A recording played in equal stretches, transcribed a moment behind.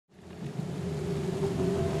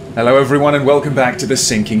Hello everyone and welcome back to the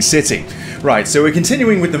Sinking City. Right, so we're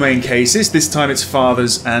continuing with the main cases, this time it's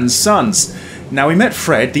fathers and sons. Now we met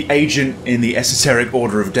Fred, the agent in the Esoteric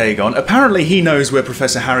Order of Dagon. Apparently he knows where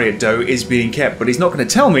Professor Harriet Doe is being kept, but he's not going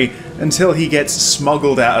to tell me until he gets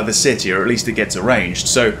smuggled out of the city, or at least it gets arranged.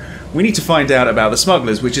 So we need to find out about the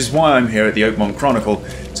smugglers, which is why I'm here at the Oakmont Chronicle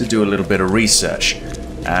to do a little bit of research.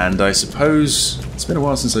 And I suppose it's been a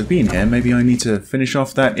while since I've been here, maybe I need to finish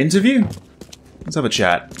off that interview? Let's have a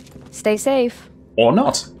chat. Stay safe. Or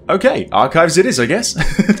not. Okay, archives it is, I guess.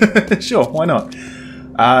 Sure, why not?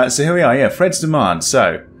 So here we are, yeah, Fred's demand.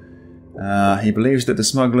 So, he believes that the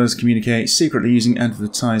smugglers communicate secretly using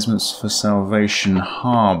advertisements for Salvation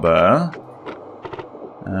Harbor.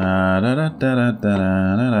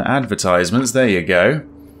 Advertisements, there you go.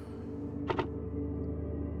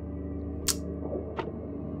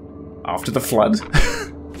 After the flood?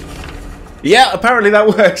 Yeah, apparently that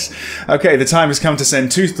works. Okay, the time has come to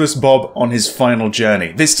send Toothless Bob on his final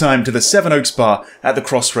journey. This time to the Seven Oaks Bar at the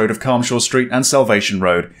crossroad of Calmshaw Street and Salvation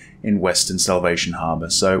Road in Western Salvation Harbor.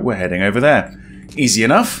 So we're heading over there. Easy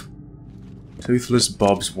enough. Toothless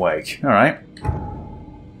Bob's Wake. Alright.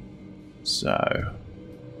 So...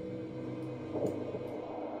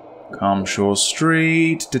 Calmshaw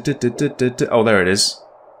Street. Oh, there it is.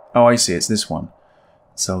 Oh, I see. It's this one.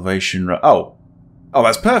 Salvation Road. Oh. Oh,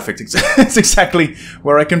 that's perfect. It's exactly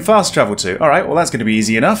where I can fast travel to. Alright, well that's going to be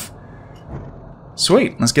easy enough.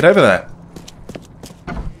 Sweet, let's get over there.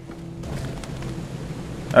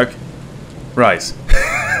 Okay. Right.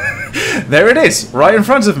 There it is, right in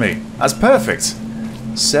front of me. That's perfect.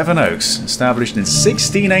 Seven Oaks, established in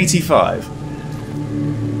 1685.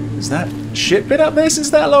 Is that shit been up there since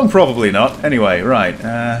that long? Probably not. Anyway, right,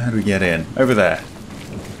 how do we get in? Over there.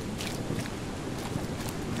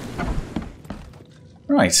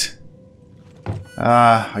 Right.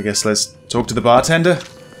 I guess let's talk to the bartender.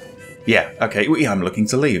 Yeah, okay, I'm looking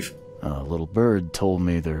to leave. A little bird told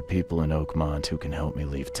me there are people in Oakmont who can help me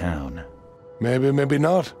leave town. Maybe, maybe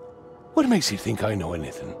not. What makes you think I know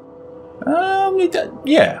anything?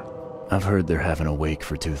 Yeah. I've heard they're having a wake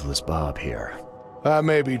for Toothless Bob here. That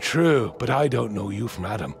may be true, but I don't know you from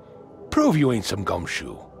Adam. Prove you ain't some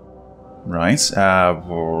gumshoe. Right,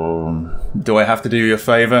 do I have to do you a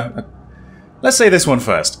favor? Let's say this one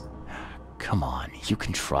first. Come on, you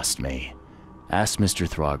can trust me. Ask Mr.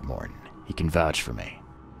 Throgmorton. He can vouch for me.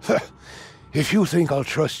 If you think I'll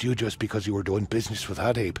trust you just because you were doing business with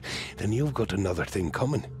that ape, then you've got another thing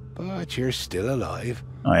coming. But you're still alive.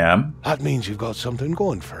 I am. That means you've got something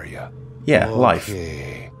going for you. Yeah, life.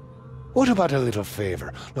 What about a little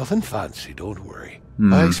favor? Nothing fancy, don't worry.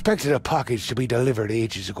 I expected a package to be delivered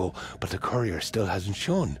ages ago, but the courier still hasn't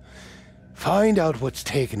shown. Find out what's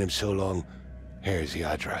taking him so long. Here's the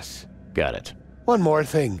address. Got it. One more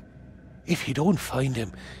thing. If you don't find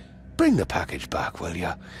him, bring the package back, will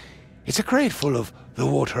ya? It's a crate full of the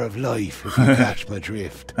water of life, if you catch my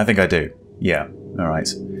drift. I think I do. Yeah.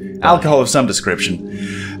 Alright. Alcohol of some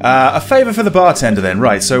description. A favour for the bartender then.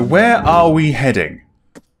 Right, so where are we heading?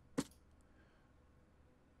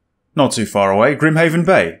 Not too far away. Grimhaven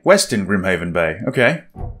Bay. Western Grimhaven Bay. Okay.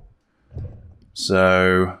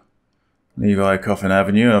 So... Levi Coffin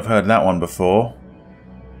Avenue, I've heard that one before.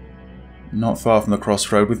 Not far from the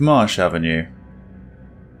crossroad with Marsh Avenue.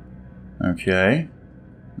 Okay.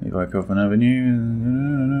 Levi Coffin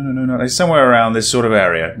Avenue... It's somewhere around this sort of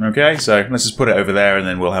area. Okay, so let's just put it over there and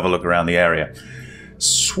then we'll have a look around the area.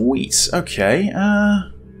 Sweet, okay.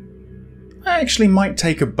 I actually might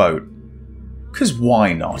take a boat. Because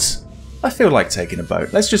why not? I feel like taking a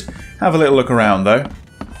boat. Let's just have a little look around though.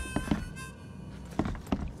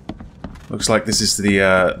 Looks like this is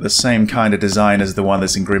the same kind of design as the one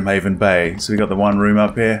that's in Grimhaven Bay. So we got the one room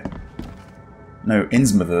up here. No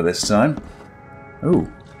Innsmouth this time. Ooh.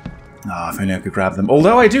 Ah, if only I could grab them.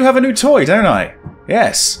 Although I do have a new toy, don't I?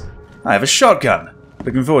 Yes. I have a shotgun.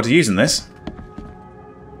 Looking forward to using this.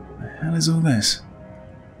 What the hell is all this?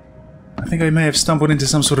 I think I may have stumbled into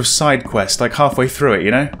some sort of side quest, like halfway through it,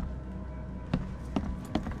 you know?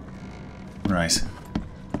 Right.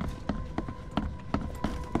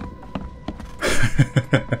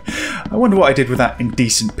 I wonder what I did with that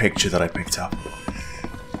indecent picture that I picked up.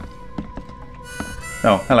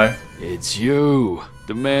 Oh, hello. It's you,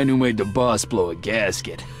 the man who made the boss blow a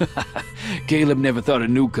gasket. Caleb never thought a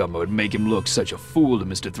newcomer would make him look such a fool to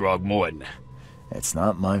Mr. Throgmorton. It's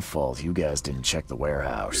not my fault you guys didn't check the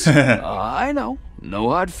warehouse. I know. No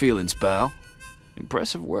hard feelings, pal.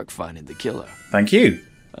 Impressive work finding the killer. Thank you.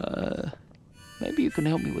 Maybe you can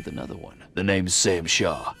help me with another one. The name's Sam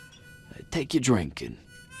Shaw. Take your drink and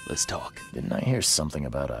let's talk. Didn't I hear something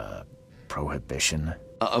about a prohibition?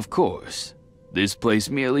 Of course. This place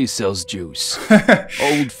merely sells juice.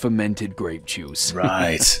 Old fermented grape juice.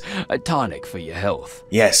 Right. A tonic for your health.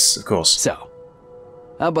 Yes, of course. So,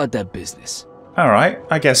 how about that business? Alright,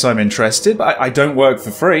 I guess I'm interested, but I don't work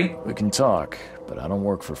for free. We can talk, but I don't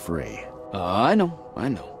work for free. I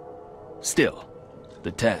know. Still,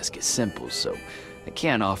 the task is simple, so I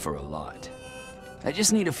can't offer a lot. I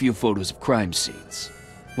just need a few photos of crime scenes.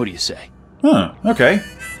 What do you say? Huh, okay.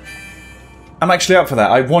 I'm actually up for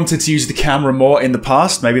that. I wanted to use the camera more in the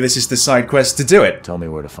past. Maybe this is the side quest to do it. Tell me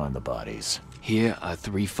where to find the bodies. Here are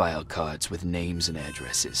 3 file cards with names and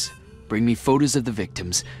addresses. Bring me photos of the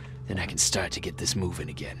victims, then I can start to get this moving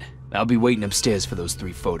again. I'll be waiting upstairs for those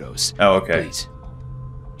 3 photos. Oh, okay. Please,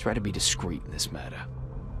 try to be discreet in this matter.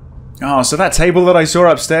 Oh, so that table that I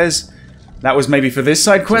saw upstairs, that was maybe for this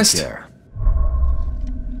side quest? Take care.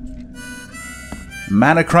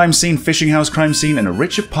 Manor crime scene, fishing house crime scene, and a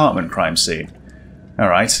rich apartment crime scene.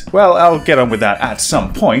 Alright, well, I'll get on with that at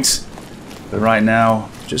some point. But right now,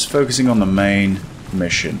 just focusing on the main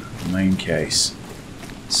mission, the main case.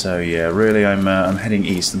 So yeah, really I'm heading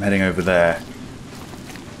east, I'm heading over there.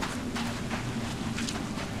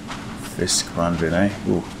 Fist Quandrin, eh?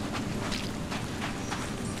 Ooh.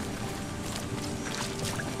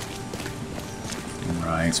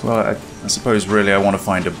 Right, well, I suppose really I want to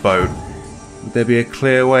find a boat. Would there be a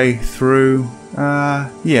clear way through?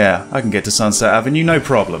 Yeah, I can get to Sunset Avenue, no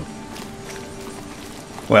problem.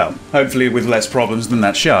 Well, hopefully with less problems than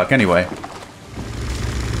that shark, anyway.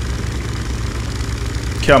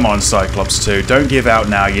 Come on, Cyclops 2, don't give out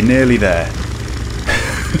now, you're nearly there.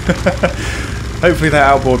 Hopefully that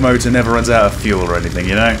outboard motor never runs out of fuel or anything,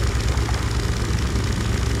 you know?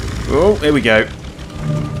 Oh, here we go.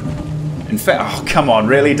 Oh, come on,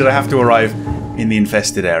 really? Did I have to arrive in the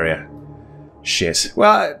infested area? Shit.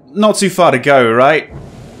 Well, not too far to go, right?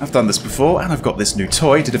 I've done this before, and I've got this new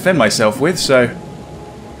toy to defend myself with, so...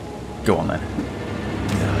 Go on, then.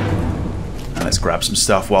 And let's grab some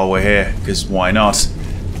stuff while we're here, because why not?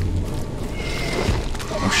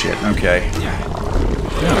 Oh, shit, okay.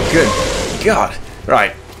 Oh, good. God.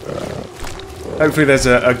 Right. Hopefully there's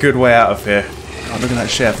a good way out of here. God, look at that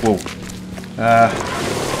chef wall.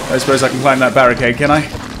 I suppose I can climb that barricade, can I?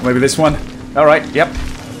 Or maybe this one? Alright, yep.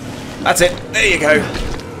 That's it. There you go.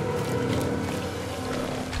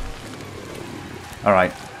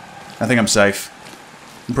 Alright. I think I'm safe.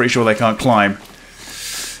 I'm pretty sure they can't climb.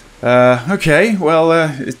 Okay, well,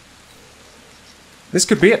 this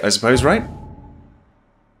could be it, I suppose, right?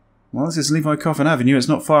 Well, this is Levi Coffin Avenue. It's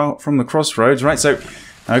not far from the crossroads, right? So,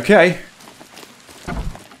 okay.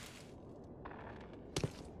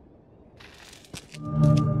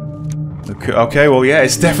 Okay, well, yeah,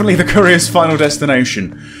 it's definitely the courier's final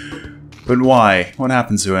destination. But why? What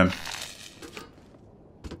happened to him?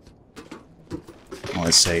 Oh,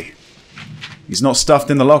 let's see. He's not stuffed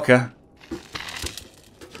in the locker.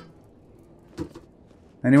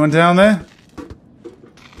 Anyone down there?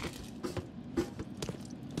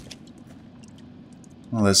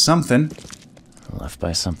 Well, there's something. Left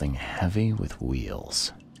by something heavy with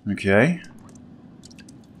wheels. Okay.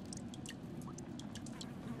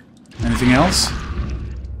 Anything else?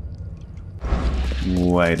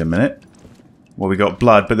 Wait a minute. Well, we got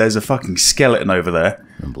blood, but there's a fucking skeleton over there.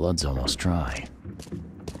 The blood's almost dry.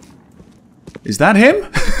 Is that him?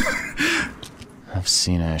 I've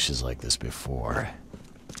seen ashes like this before.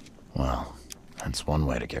 Well, that's one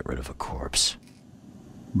way to get rid of a corpse.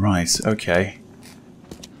 Right, okay.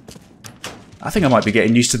 I think I might be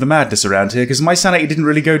getting used to the madness around here, because my sanity didn't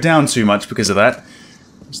really go down too much because of that.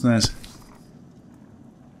 What's this?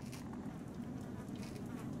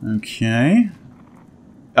 Okay.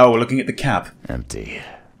 Oh, we're looking at the cap. Empty,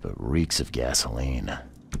 but reeks of gasoline.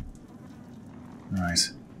 Right.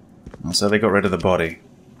 Oh, so they got rid of the body.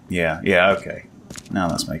 Yeah, okay. Now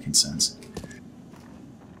that's making sense.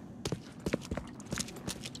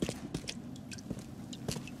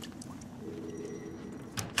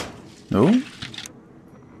 Oh?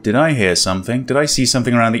 Did I hear something? Did I see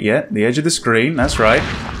something around it yet? The edge of the screen, that's right.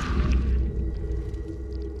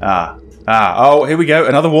 Oh, here we go.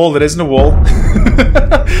 Another wall that isn't a wall.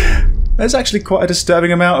 There's actually quite a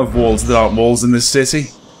disturbing amount of walls that aren't walls in this city.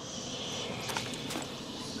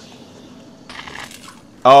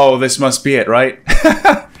 Oh, this must be it, right?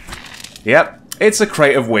 Yep, it's a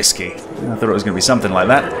crate of whiskey. I thought it was going to be something like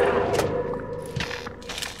that.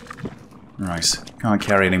 Right, can't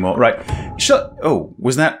carry anymore. Right, oh,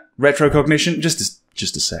 was that retrocognition? Just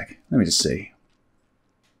a sec. Let me just see.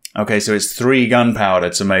 Okay, so it's 3 gunpowder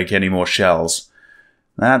to make any more shells.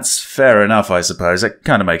 That's fair enough, I suppose. That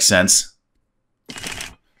kind of makes sense.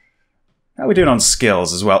 How are we doing on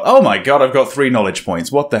skills as well? Oh my god, I've got 3 knowledge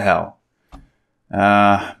points. What the hell?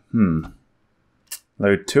 Load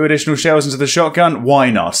 2 additional shells into the shotgun. Why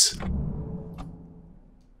not?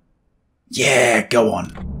 Yeah, go on.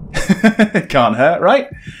 Can't hurt, right?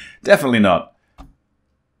 Definitely not.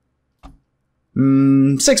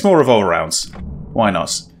 6 more revolver rounds. Why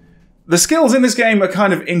not? The skills in this game are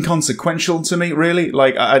kind of inconsequential to me, really.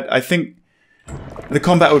 Like, I think the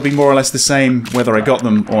combat would be more or less the same whether I got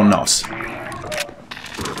them or not.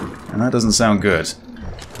 And that doesn't sound good.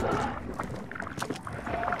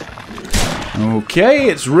 Okay,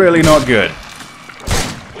 it's really not good.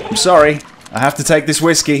 I'm sorry. I have to take this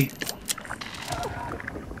whiskey.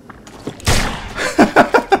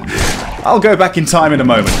 I'll go back in time in a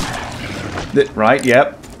moment. Right,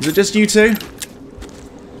 yep. Is it just you two?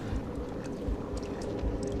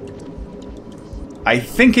 I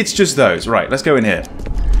think it's just those. Right, let's go in here.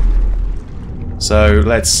 So,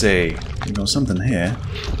 let's see. We've got something here.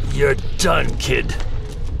 You're done, kid.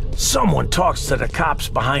 Someone talks to the cops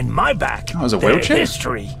behind my back. Oh, there's a wheelchair?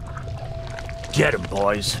 History. Get him,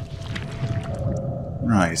 boys.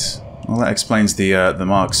 Right. Well, that explains the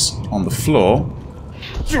marks on the floor.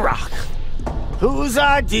 Drock. Whose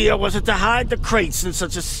idea was it to hide the crates in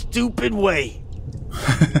such a stupid way?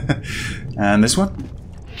 And this one?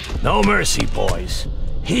 No mercy, boys.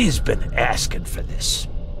 He's been asking for this.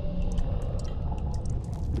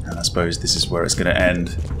 And I suppose this is where it's going to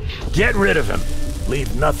end. Get rid of him.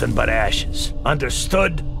 Leave nothing but ashes.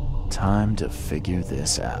 Understood? Time to figure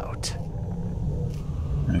this out.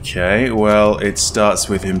 Okay, well, it starts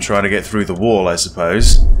with him trying to get through the wall, I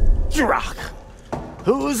suppose. Drock.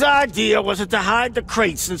 Whose idea was it to hide the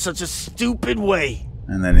crates in such a stupid way?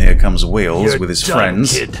 And then here comes Wheels You're with his done,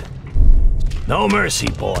 friends. Kid. No mercy,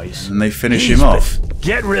 boys. And they finish him off.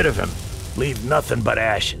 Get rid of him. Leave nothing but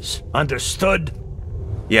ashes. Understood?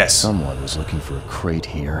 Yes. Someone was looking for a crate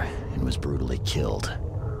here and was brutally killed.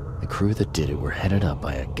 The crew that did it were headed up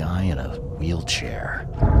by a guy in a wheelchair.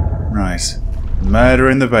 Right. Murder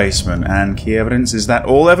in the basement. And key evidence. Is that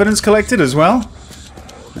all evidence collected as well?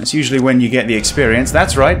 That's usually when you get the experience.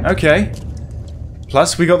 That's right. Okay.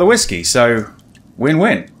 Plus, we got the whiskey, so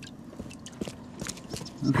win-win.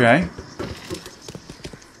 Okay.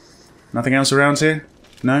 Nothing else around here?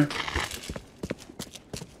 No?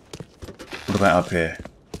 What about up here?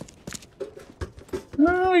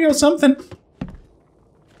 Oh, we got something.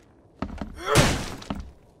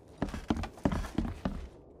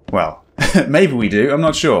 Well, maybe we do. I'm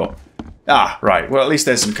not sure. Ah, right. Well, at least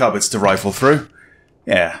there's some cupboards to rifle through.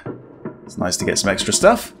 Yeah. It's nice to get some extra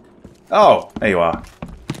stuff. Oh, there you are.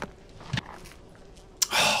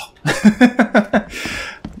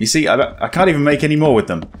 You see, I can't even make any more with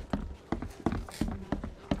them.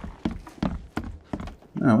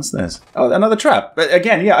 Oh, what's this? Oh, another trap. But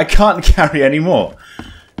again, yeah, I can't carry any more.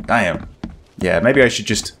 Damn. Yeah, maybe I should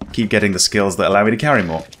just keep getting the skills that allow me to carry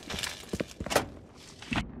more.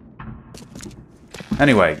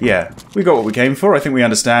 Anyway, yeah, we got what we came for. I think we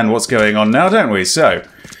understand what's going on now, don't we? So,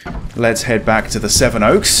 let's head back to the Seven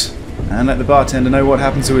Oaks and let the bartender know what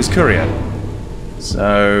happened to his courier.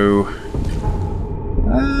 So...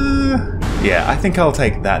 yeah, I think I'll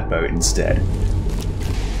take that boat instead.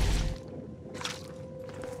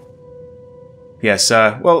 Yes,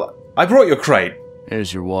 well, I brought your crate.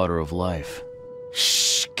 Here's your water of life.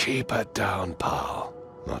 Shh, keep it down, pal.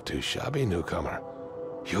 Not too shabby, newcomer.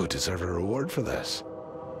 You deserve a reward for this.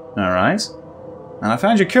 Alright. And I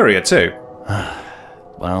found your courier, too.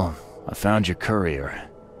 Well, I found your courier.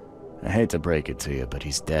 I hate to break it to you, but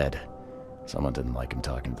he's dead. Someone didn't like him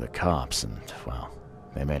talking to the cops, and, well,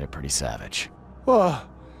 they made it pretty savage. What?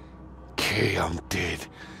 Okay, I'm dead.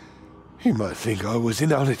 He might think I was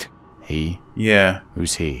in on it. He? Yeah.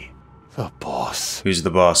 Who's he? The boss. Who's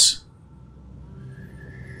the boss?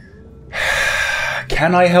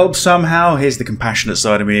 Can I help somehow? Here's the compassionate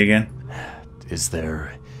side of me again. Is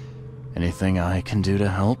there anything I can do to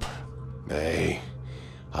help? Hey,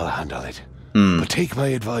 I'll handle it. But take my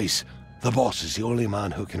advice. The boss is the only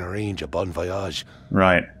man who can arrange a bon voyage.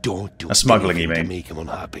 Right. Don't do a smuggling, you anything mean? to make him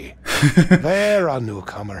unhappy. There, on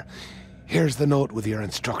newcomer. Here's the note with your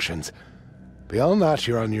instructions. Beyond that,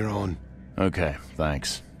 you're on your own. Okay,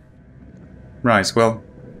 thanks. Right, well,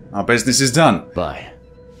 our business is done. Bye.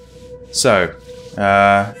 So,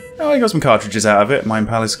 I got some cartridges out of it. Mine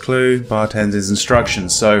Palace Clue, bartender's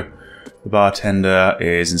instructions. So, the bartender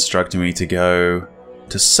is instructing me to go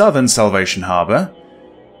to Southern Salvation Harbour,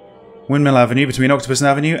 Windmill Avenue between Octopus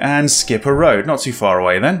Avenue and Skipper Road. Not too far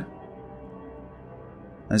away then.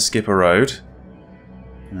 There's Skipper Road.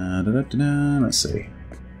 Let's see.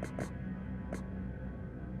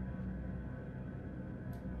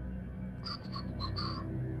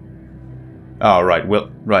 Oh, right.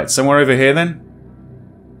 Well, right. Somewhere over here then?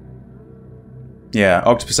 Yeah,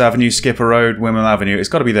 Octopus Avenue, Skipper Road, Wimwell Avenue. It's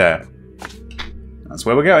got to be there. That's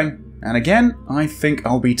where we're going. And again, I think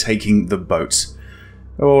I'll be taking the boat.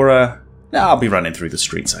 Or, I'll be running through the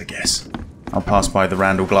streets, I guess. I'll pass by the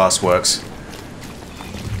Randall Glassworks.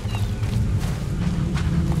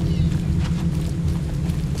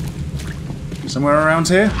 Somewhere around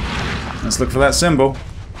here? Let's look for that symbol.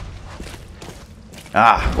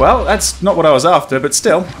 Ah, well, that's not what I was after, but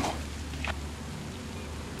still.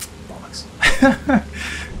 Bollocks.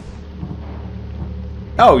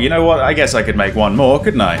 Oh, you know what? I guess I could make one more,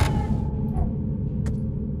 couldn't I?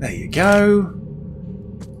 There you go.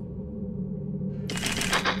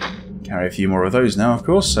 Carry a few more of those now, of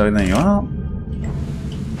course, so there you are.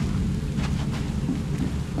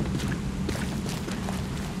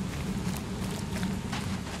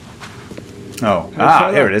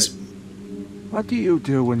 Oh, here it is. What do you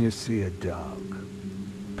do when you see a dog?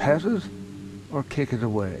 Pet it or kick it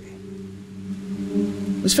away?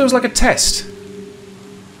 This feels like a test.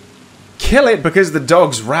 Kill it because the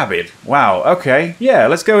dog's rabid. Wow, okay. Yeah,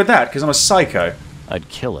 let's go with that, because I'm a psycho. I'd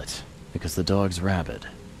kill it because the dog's rabid.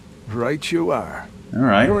 Right you are.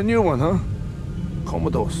 Alright. You're a new one, huh? Come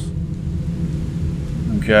with us.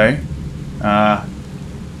 Okay.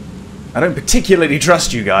 I don't particularly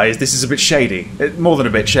trust you guys. This is a bit shady. More than a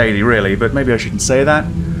bit shady, really, but maybe I shouldn't say that.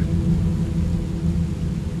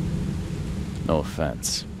 No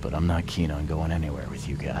offense, but I'm not keen on going anywhere with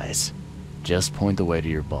you guys. Just point the way to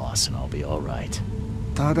your boss and I'll be alright.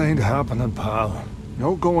 That ain't happening, pal.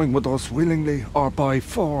 You're going with us willingly or by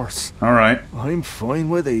force. Alright. I'm fine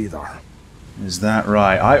with either. Is that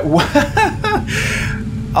right?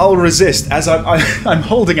 I'll resist, as I'm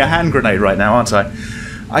holding a hand grenade right now, aren't I?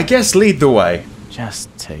 I guess lead the way. Just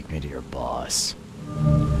take me to your boss.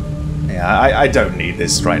 Yeah, I don't need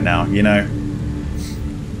this right now, you know.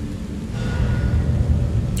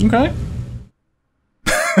 Okay.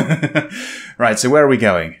 Right, so where are we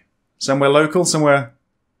going? Somewhere local? Somewhere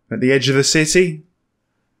at the edge of the city?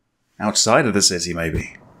 Outside of the city,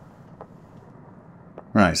 maybe.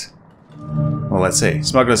 Right. Well, let's see.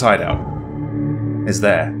 Smuggler's Hideout is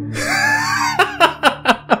there.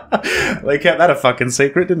 They kept that a fucking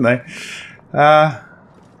secret, didn't they?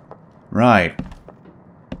 Right.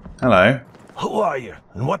 Hello. Who are you,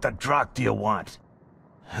 and what the drock do you want?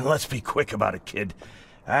 And let's be quick about it, kid.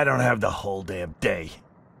 I don't have the whole damn day.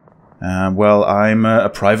 Well, I'm a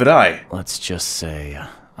private eye. Let's just say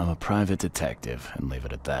I'm a private detective and leave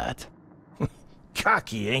it at that.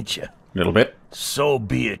 Cocky, ain't you? A little bit. So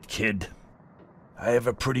be it, kid. I have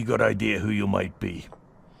a pretty good idea who you might be.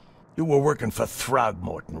 You were working for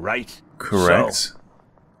Throgmorton, right? Correct. So,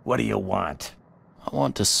 what do you want? I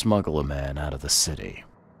want to smuggle a man out of the city.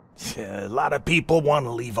 A lot of people want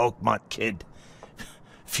to leave Oakmont, kid.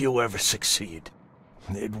 Few ever succeed.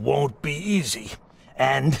 It won't be easy.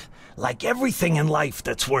 And, like everything in life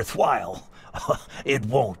that's worthwhile, it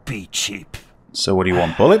won't be cheap. So what do you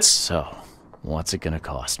want, bullets? So, what's it gonna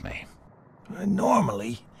cost me?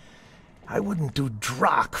 Normally, I wouldn't do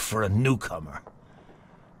drock for a newcomer.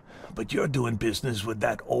 But you're doing business with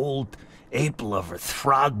that old ape-lover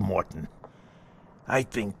Throgmorton. I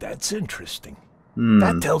think that's interesting.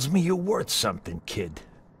 That tells me you're worth something, kid.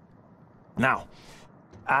 Now,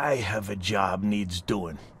 I have a job needs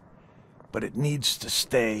doing, but it needs to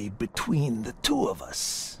stay between the two of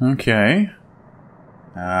us. Okay.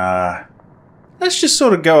 Let's just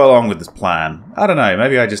sort of go along with this plan. I don't know,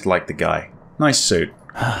 maybe I just like the guy. Nice suit.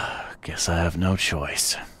 Guess I have no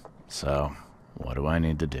choice. So, what do I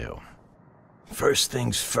need to do? First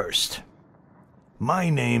things first. My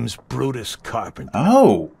name's Brutus Carpenter.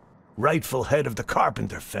 Oh! Rightful head of the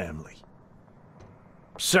Carpenter family.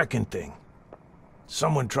 Second thing.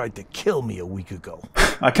 Someone tried to kill me a week ago.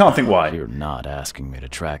 I can't think why. You're not asking me to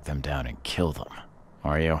track them down and kill them,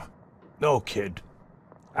 are you? No, kid.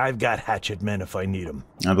 I've got hatchet men if I need them.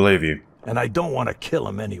 I believe you. And I don't want to kill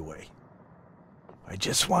them anyway. I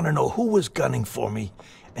just want to know who was gunning for me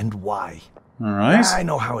and why. Alright. I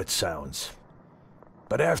know how it sounds.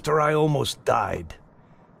 But after I almost died,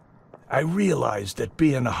 I realized that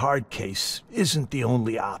being a hard case isn't the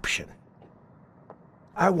only option.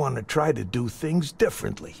 I want to try to do things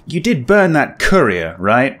differently. You did burn that courier,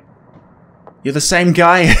 right? You're the same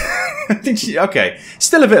guy? Okay,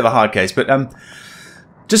 still a bit of a hard case, but,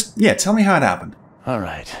 just, yeah, tell me how it happened.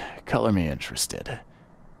 Alright, color me interested.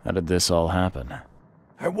 How did this all happen?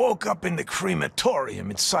 I woke up in the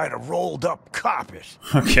crematorium inside a rolled-up carpet.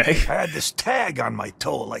 Okay. I had this tag on my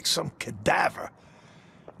toe like some cadaver.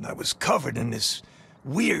 And I was covered in this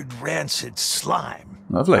weird rancid slime.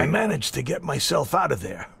 Lovely. I managed to get myself out of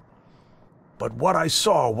there. But what I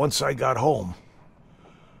saw once I got home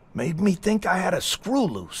Made me think I had a screw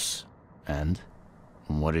loose. And?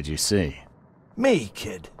 What did you see? Me,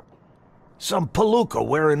 kid. Some palooka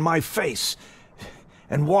wearing my face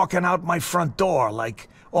and walking out my front door like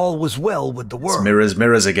all was well with the world. It's mirrors,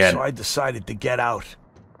 mirrors again. So I decided to get out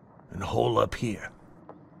and hole up here.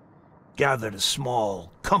 Gathered a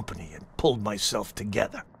small company and pulled myself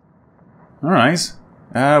together. Alright.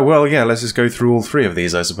 Well, yeah, let's just go through all three of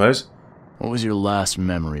these, I suppose. What was your last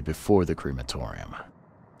memory before the crematorium?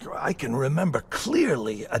 I can remember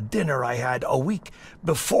clearly a dinner I had a week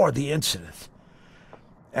before the incident.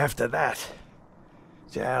 After that,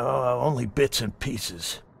 only bits and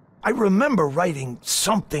pieces. I remember writing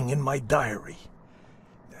something in my diary.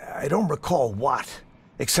 I don't recall what,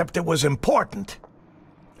 except it was important.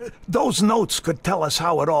 Those notes could tell us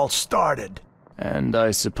how it all started. And I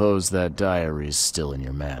suppose that diary's still in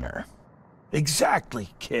your manor. Exactly,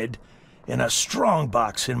 kid. In a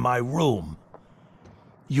strongbox in my room.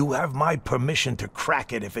 You have my permission to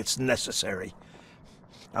crack it if it's necessary.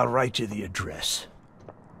 I'll write you the address.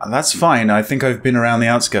 That's fine. I think I've been around the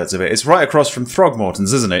outskirts of it. It's right across from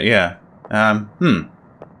Throgmorton's, isn't it? Yeah.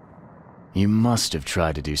 You must have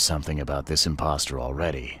tried to do something about this imposter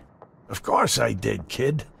already. Of course I did,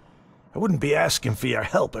 kid. I wouldn't be asking for your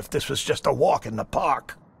help if this was just a walk in the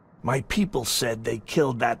park. My people said they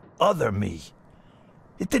killed that other me.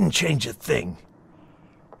 It didn't change a thing.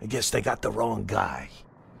 I guess they got the wrong guy.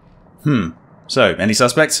 So, any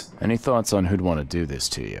suspects? Any thoughts on who'd want to do this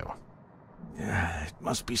to you? It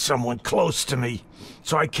must be someone close to me,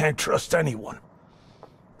 so I can't trust anyone.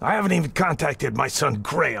 I haven't even contacted my son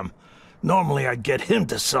Graham. Normally I'd get him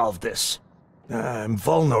to solve this. I'm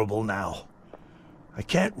vulnerable now. I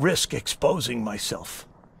can't risk exposing myself.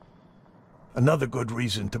 Another good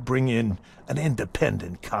reason to bring in an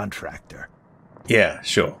independent contractor. Yeah,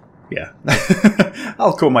 sure. Yeah.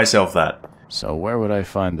 I'll call myself that. So where would I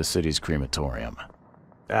find the city's crematorium?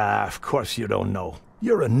 Of course you don't know.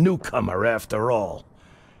 You're a newcomer after all.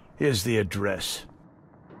 Here's the address.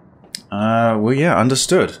 Well, yeah,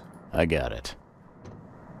 understood. I got it.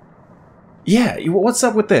 Yeah, what's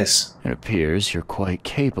up with this? It appears you're quite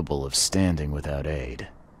capable of standing without aid.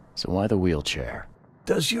 So why the wheelchair?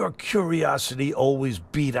 Does your curiosity always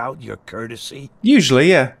beat out your courtesy? Usually,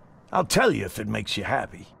 yeah. I'll tell you if it makes you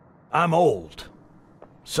happy. I'm old.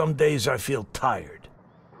 Some days I feel tired.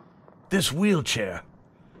 This wheelchair,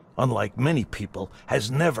 unlike many people, has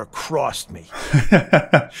never crossed me.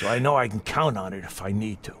 So I know I can count on it if I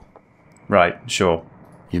need to. Right, sure.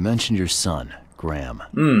 You mentioned your son, Graham.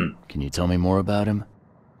 Can you tell me more about him?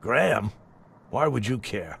 Graham? Why would you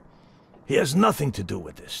care? He has nothing to do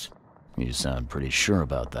with this. You sound pretty sure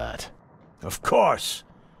about that. Of course.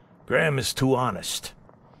 Graham is too honest.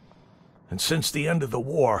 And since the end of the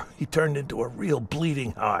war, he turned into a real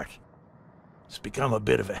bleeding heart. It's become a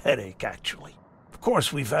bit of a headache, actually. Of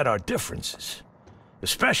course, we've had our differences,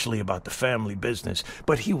 especially about the family business,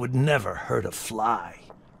 but he would never hurt a fly,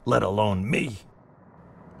 let alone me.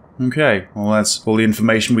 Okay, well that's all the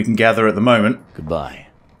information we can gather at the moment. Goodbye.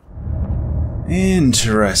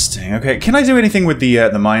 Interesting. Okay, can I do anything with the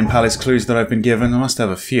Mind Palace clues that I've been given? I must have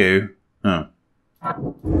a few. Oh.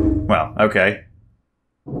 Well, okay.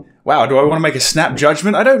 Wow, do I want to make a snap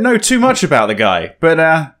judgment? I don't know too much about the guy,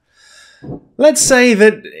 but let's say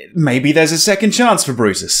that maybe there's a second chance for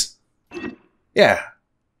Brutus. Yeah.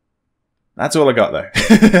 That's all I got, though.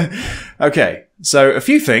 Okay, so a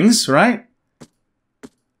few things, right?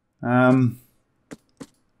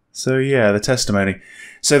 So yeah, the testimony.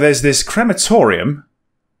 So there's this crematorium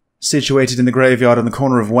situated in the graveyard on the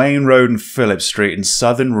corner of Wayne Road and Phillip Street in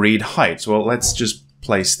Southern Reed Heights. Well, let's just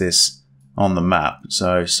place this on the map.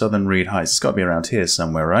 So Southern Reed Heights, it's got to be around here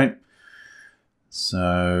somewhere, right?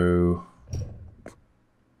 So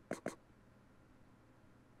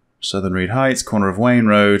Southern Reed Heights, corner of Wayne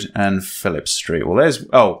Road and Phillip Street. Well, there's...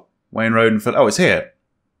 Oh, Wayne Road and Phillip... Oh, it's here.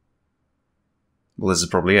 Well, this is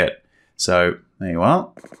probably it. So, there you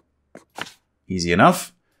are. Easy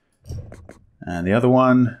enough. And the other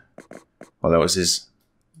one... Well, that was his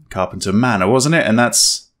Carpenter Manor, wasn't it? And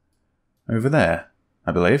that's over there,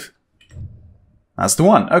 I believe. That's the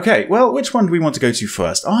one. Okay, well, which one do we want to go to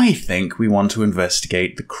first? I think we want to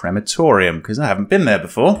investigate the crematorium, because I haven't been there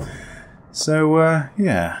before. So,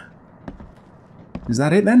 yeah. Is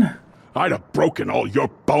that it, then? I'd have broken all your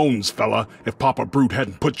bones, fella, if Papa Brute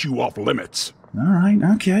hadn't put you off limits. Alright,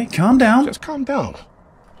 okay, calm down. Just calm down.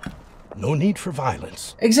 No need for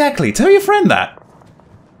violence. Exactly, tell your friend that.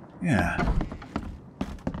 Yeah.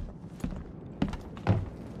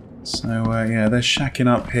 So, yeah, they're shacking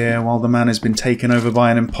up here while the man has been taken over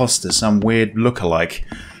by an imposter, some weird lookalike.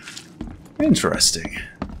 Interesting.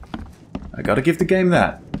 I gotta give the game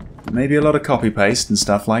that. Maybe a lot of copy-paste and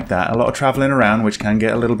stuff like that. A lot of travelling around, which can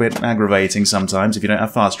get a little bit aggravating sometimes if you don't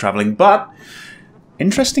have fast travelling. But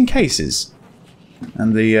interesting cases.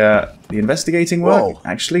 And the investigating work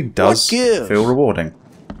actually does feel rewarding.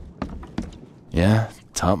 Yeah,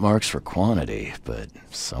 top marks for quantity, but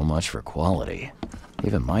so much for quality.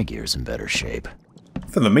 Even my gear's in better shape.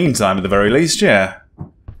 For the meantime, at the very least, yeah.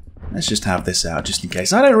 Let's just have this out, just in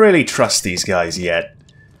case. I don't really trust these guys yet.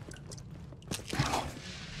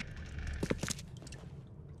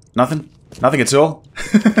 Nothing? Nothing at all?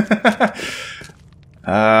 Is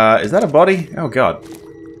that a body? Oh, God.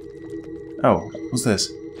 Oh, what's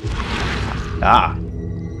this? Ah.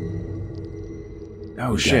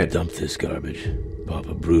 Oh, shit. Dump this garbage.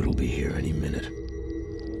 Papa Brute will be here any minute.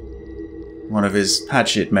 One of his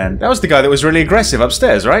hatchet men. That was the guy that was really aggressive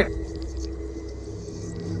upstairs, right?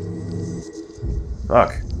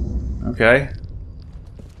 Fuck. Okay.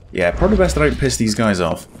 Yeah, probably best I don't piss these guys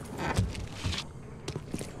off.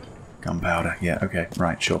 Gunpowder. Yeah, okay.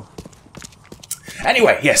 Right, sure.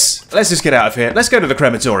 Anyway, yes. Let's just get out of here. Let's go to the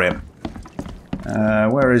crematorium.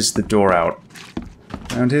 Where is the door out?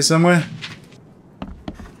 Around here somewhere?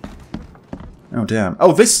 Oh, damn.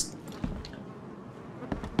 Oh, this...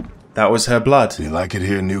 That was her blood. You like it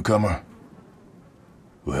here, newcomer?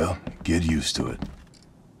 Well, get used to it.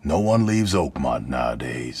 No one leaves Oakmont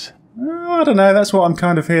nowadays. Oh, I don't know. That's what I'm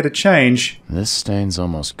kind of here to change. This stain's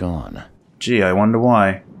almost gone. Gee, I wonder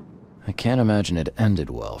why. I can't imagine it ended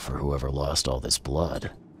well for whoever lost all this blood.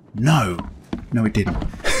 No. No, it didn't.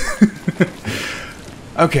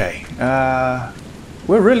 Okay,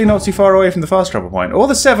 we're really not too far away from the fast travel point. Or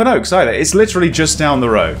the Seven Oaks, either. It's literally just down the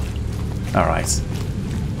road. Alright.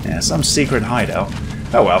 Yeah, some secret hideout.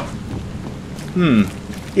 Oh well.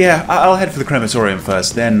 Yeah, I'll head for the crematorium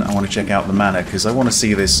first, then I want to check out the manor, because I want to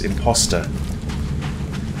see this imposter.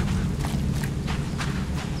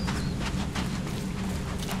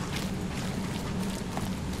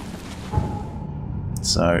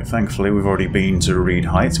 So, thankfully, we've already been to Reed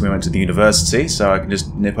Heights. We went to the university, so I can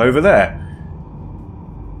just nip over there.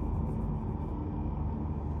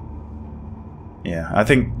 Yeah, I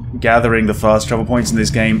think gathering the fast travel points in this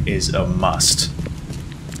game is a must.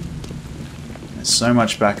 There's so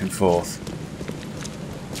much back and forth.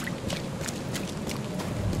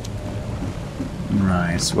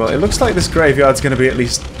 Right, well, it looks like this graveyard's going to be at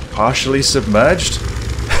least partially submerged.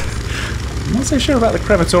 I'm not so sure about the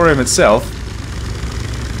crematorium itself.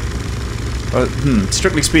 Well,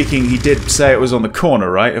 strictly speaking, he did say it was on the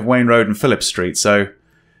corner, right, of Wayne Road and Phillips Street, so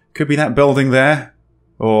could be that building there,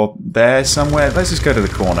 or there somewhere. Let's just go to the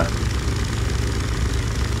corner.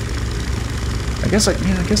 I guess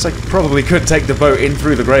I probably could take the boat in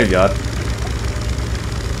through the graveyard.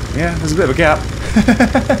 Yeah, there's a bit of a gap.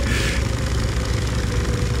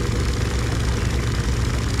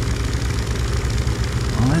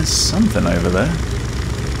 Well, there's something over there.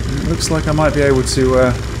 It looks like I might be able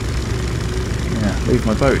to, leave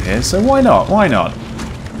my boat here, so why not? Why not?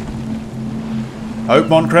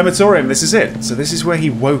 Oakmont Crematorium, this is it. So this is where he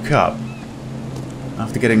woke up.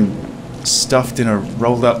 After getting stuffed in a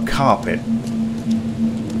rolled up carpet.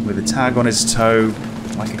 With a tag on his toe,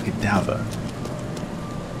 like a cadaver.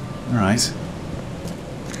 Alright.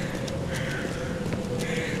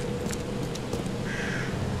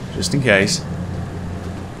 Just in case.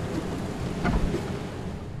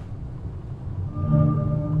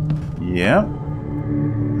 Yeah.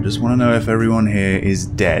 Just want to know if everyone here is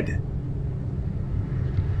dead.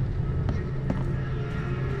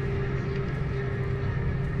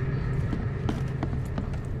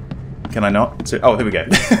 Can I not? Oh, here we go.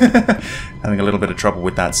 Having a little bit of trouble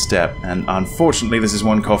with that step, and unfortunately this is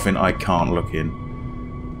one coffin I can't look in.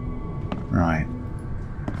 Right.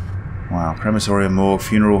 Wow, crematorium, morgue,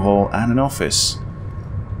 funeral hall, and an office.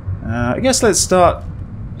 I guess let's start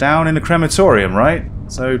down in the crematorium, right?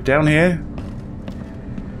 So, down here.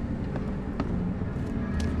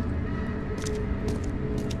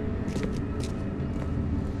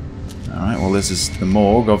 Alright, well this is the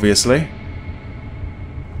morgue, obviously.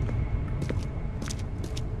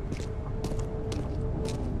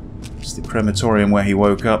 It's the crematorium where he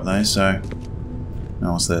woke up, though, so...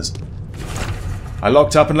 Oh, what's this? I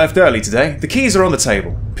locked up and left early today. The keys are on the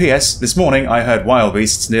table. P.S. This morning I heard wild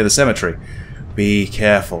beasts near the cemetery. Be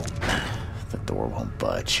careful. The door won't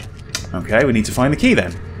budge. Okay, we need to find the key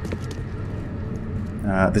then.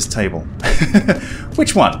 This table.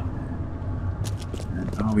 Which one?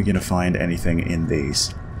 Are we going to find anything in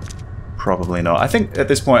these? Probably not. I think at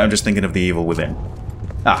this point I'm just thinking of the evil within.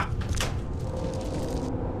 Ah.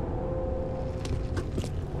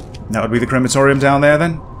 That would be the crematorium down there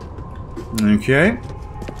then? Okay.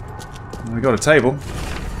 We got a table.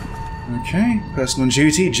 Okay, person on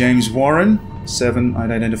duty, James Warren. 7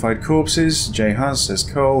 unidentified corpses. J. Hus, S.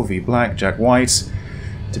 Cole, V. Black, Jack White.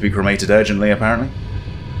 To be cremated urgently, apparently.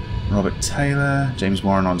 Robert Taylor. James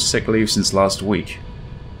Warren on sick leave since last week.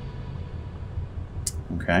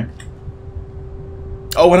 Okay.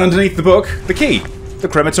 Oh, and underneath the book, the key. The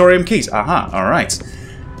crematorium keys. Aha, alright.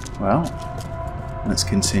 Well, let's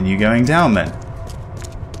continue going down then.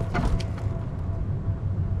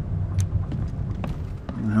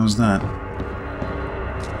 How's that?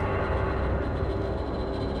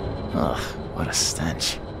 Ugh, what a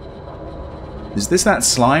stench. Is this that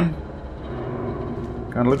slime?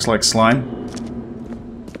 Kinda looks like slime.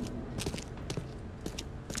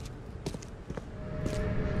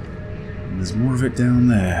 And there's more of it down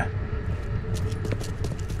there.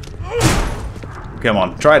 Come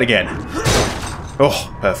on, try it again.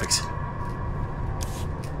 Oh, perfect.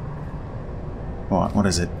 What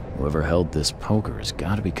is it? Whoever held this poker has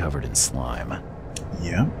got to be covered in slime.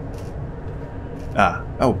 Yeah. Ah,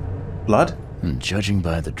 oh, blood? And judging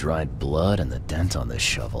by the dried blood and the dent on this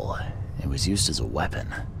shovel, it was used as a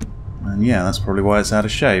weapon. And yeah, that's probably why it's out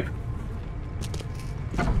of shape.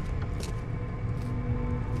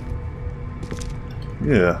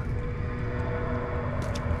 Yeah.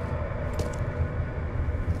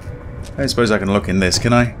 I suppose I can look in this,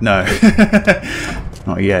 can I? No.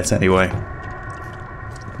 Not yet, anyway.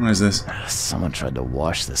 What is this? Someone tried to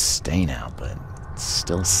wash the stain out, but it's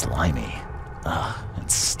still slimy. Ugh, it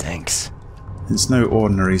stinks. It's no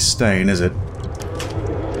ordinary stain, is it?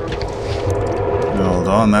 Hold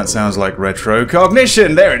on, that sounds like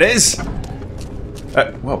retrocognition! There it is!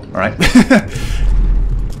 Well, alright.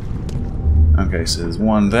 Okay, so there's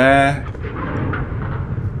one there.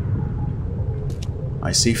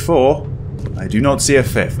 I see 4. I do not see a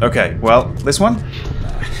 5th. Okay, well, this one?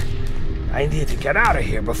 I need to get out of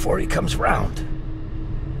here before he comes round.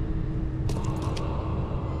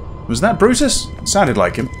 Was that Brutus? It sounded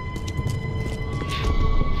like him.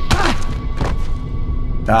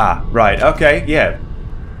 Ah, right, okay, yeah.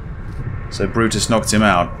 So Brutus knocked him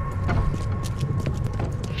out.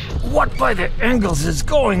 What by the Engels is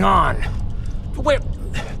going on?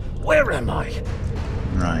 Where am I?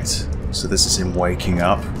 Right, so this is him waking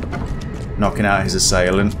up, knocking out his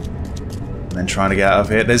assailant, and then trying to get out of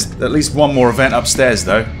here. There's at least one more event upstairs,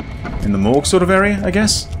 though. In the morgue sort of area, I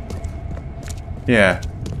guess? Yeah,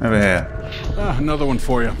 over here. Another one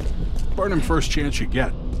for you. Burn him first chance you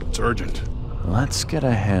get. It's urgent. Let's get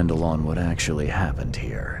a handle on what actually happened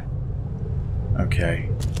here. Okay.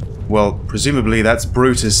 Well, presumably that's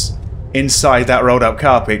Brutus inside that rolled up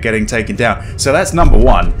carpet getting taken down. So that's number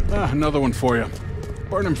 1. Another one for you.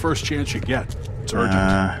 Burn him first chance you get. It's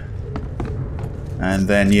urgent. And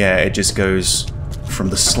then, yeah, it just goes from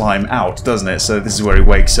the slime out, doesn't it? So this is where he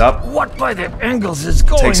wakes up. What by the Engels is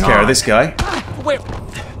going on? Takes care of this guy.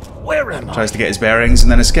 Where am I? Tries to get his bearings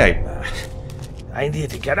and then escape. I need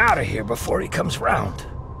to get out of here before he comes round.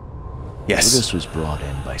 Yes. Brutus was brought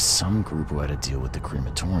in by some group who had to deal with the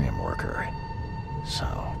crematorium worker. So,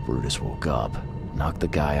 Brutus woke up, knocked the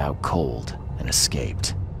guy out cold, and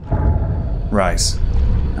escaped. Right.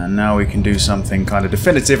 And now we can do something kind of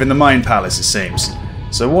definitive in the Mind Palace, it seems.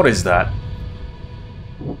 So what is that?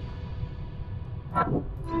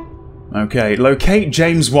 Okay, locate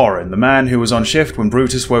James Warren, the man who was on shift when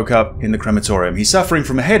Brutus woke up in the crematorium. He's suffering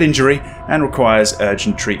from a head injury and requires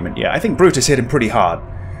urgent treatment. Yeah, I think Brutus hit him pretty hard.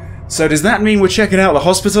 So does that mean we're checking out the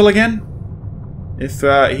hospital again? If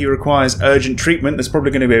he requires urgent treatment, there's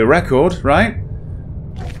probably going to be a record, right?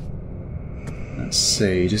 Let's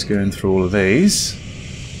see, just going through all of these.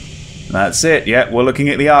 That's it, yeah, we're looking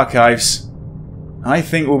at the archives. I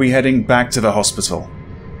think we'll be heading back to the hospital.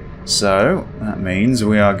 So, that means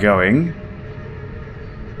we are going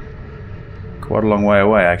quite a long way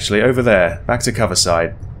away, actually. Over there, back to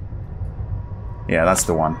Coverside. Yeah, that's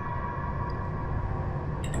the one.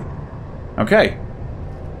 Okay.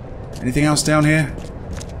 Anything else down here?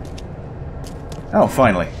 Oh,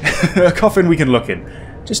 finally. A coffin we can look in.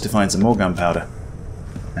 Just to find some more gunpowder.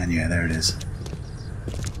 And yeah, there it is.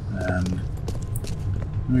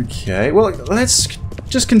 Okay, well, let's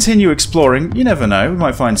just continue exploring. You never know, we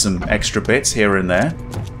might find some extra bits here and there.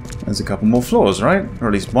 There's a couple more floors, right? Or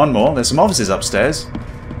at least one more. There's some offices upstairs.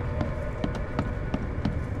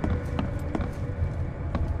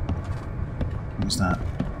 What's that?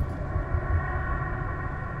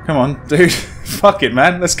 Come on, dude. Fuck it,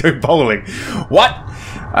 man. Let's go bowling. What?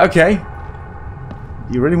 Okay.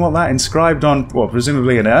 You really want that inscribed on, what,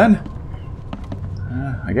 presumably an urn?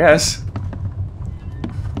 I guess.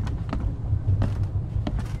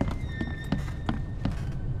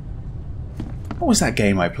 What was that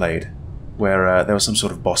game I played? where there was some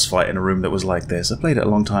sort of boss fight in a room that was like this. I played it a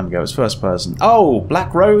long time ago. It was first person. Oh,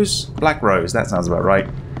 Black Rose? Black Rose. That sounds about right.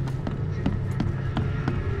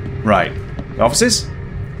 Right. Offices?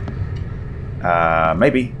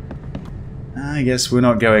 Maybe. I guess we're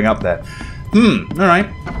not going up there. Alright.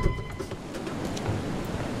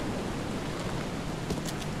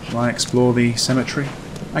 Shall I explore the cemetery?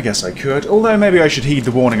 I guess I could. Although maybe I should heed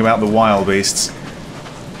the warning about the wild beasts.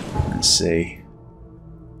 Let's see.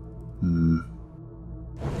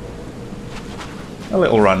 A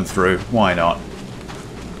little run through. Why not?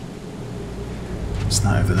 What's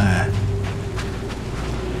that over there?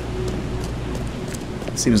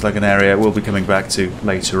 Seems like an area we'll be coming back to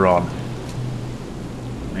later on.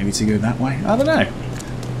 Maybe to go that way? I don't know.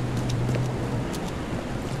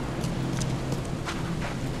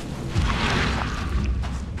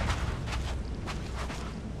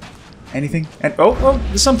 Anything? Oh,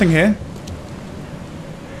 there's something here.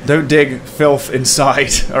 Don't dig filth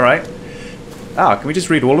inside, alright? Ah, can we just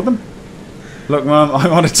read all of them? Look, Mum,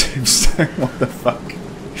 I'm on a tombstone. What the fuck?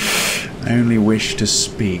 I only wish to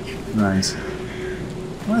speak. Right.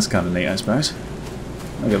 Well, that's kind of neat, I suppose.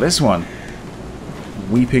 Look at this one.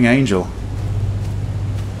 Weeping Angel.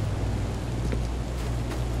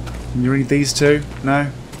 Can you read these two? No?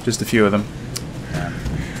 Just a few of them.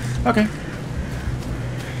 Okay.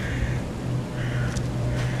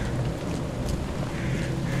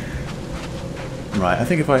 Right, I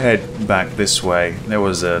think if I head back this way, there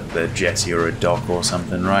was a jetty or a dock or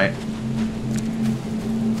something, right?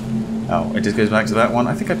 Oh, it just goes back to that one?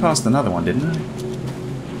 I think I passed another one, didn't I?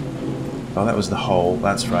 Oh, that was the hole.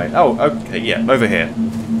 That's right. Oh, okay, yeah, over here.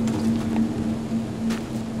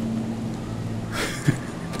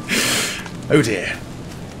 Oh dear.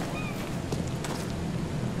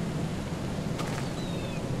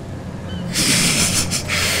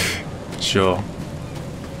 Sure.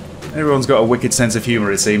 Everyone's got a wicked sense of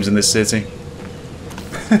humour, it seems, in this city.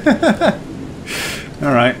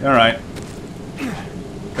 Alright, alright.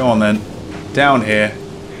 Go on then. Down here.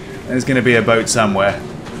 There's going to be a boat somewhere.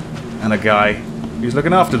 And a guy who's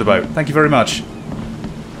looking after the boat. Thank you very much.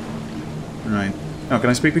 Right. Oh, can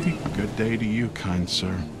I speak with you? Good day to you, kind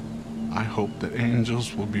sir. I hope that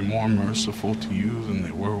angels will be more merciful to you than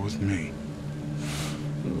they were with me.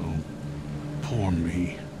 Oh, poor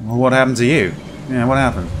me. Well, what happened to you? Yeah, what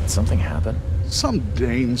happened? Something happened? Some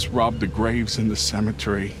Danes robbed the graves in the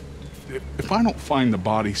cemetery. If I don't find the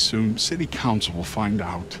body soon, city council will find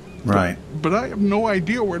out. Right. But I have no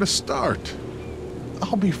idea where to start.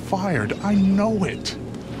 I'll be fired. I know it.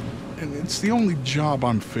 And it's the only job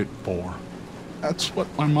I'm fit for. That's what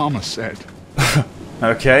my mama said.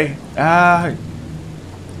 Okay.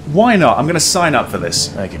 Why not? I'm going to sign up for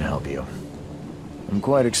this. I can help you. I'm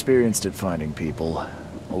quite experienced at finding people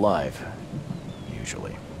alive,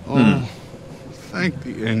 usually. Oh, thank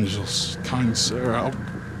the angels, kind sir.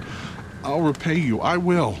 I'll repay you. I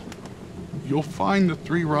will. You'll find the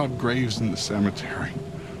 3 robbed graves in the cemetery.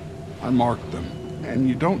 I marked them. And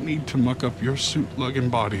you don't need to muck up your suit-lugging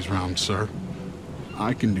bodies round, sir.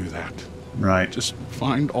 I can do that. Right. Just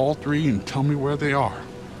find all 3 and tell me where they are.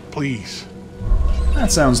 Please.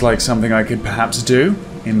 That sounds like something I could perhaps do.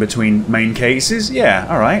 In between main cases. Yeah,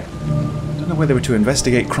 alright. Don't know whether to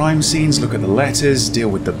investigate crime scenes, look at the letters, deal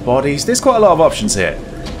with the bodies. There's quite a lot of options here.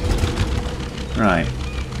 Right.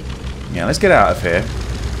 Yeah, let's get out of here.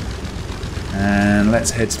 And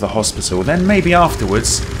let's head to the hospital. Then maybe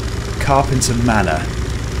afterwards, Carpenter Manor.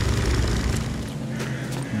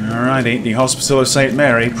 Alrighty, the Hospital of St.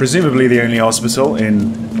 Mary. Presumably the only hospital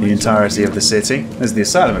in the entirety of the city. There's the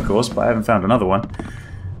asylum, of course, but I haven't found another one.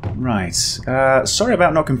 Right. Sorry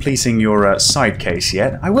about not completing your side case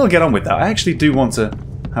yet. I will get on with that. I actually do want to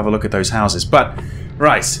have a look at those houses. But,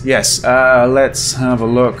 right, yes. Let's have a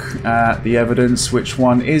look at the evidence. Which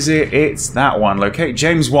one is it? It's that one. Locate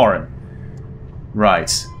James Warren.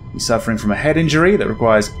 Right. He's suffering from a head injury that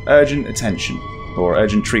requires urgent attention. Or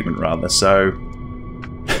urgent treatment, rather. So,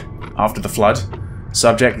 after the flood.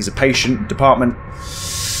 Subject, he's a patient. Department.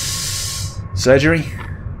 Surgery?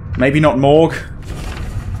 Maybe not morgue.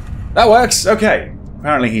 That works! Okay.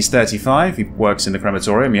 Apparently he's 35. He works in the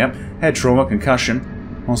crematorium, yep. Head trauma,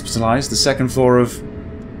 concussion. Hospitalized. The second floor of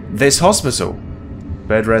this hospital.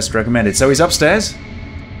 Bed rest recommended. So he's upstairs?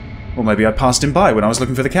 Or maybe I passed him by when I was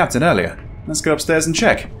looking for the captain earlier. Let's go upstairs and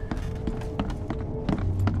check.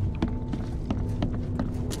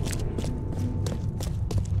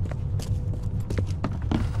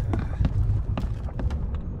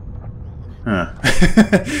 Huh.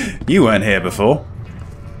 You weren't here before.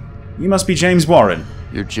 You must be James Warren.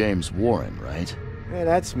 You're James Warren, right? Yeah,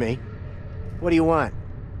 that's me. What do you want?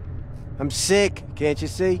 I'm sick, can't you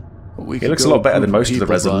see? He looks a lot better than most of the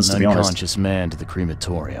residents, to be honest. Unconscious man to the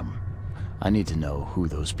crematorium. I need to know who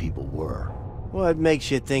those people were. What makes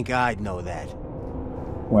you think I'd know that?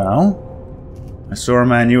 Well, I saw a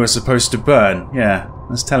man you were supposed to burn. Yeah,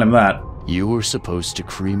 let's tell him that. You were supposed to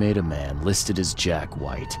cremate a man listed as Jack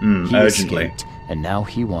White. He urgently. escaped, and now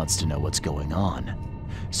he wants to know what's going on.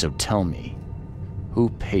 So tell me, who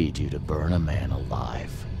paid you to burn a man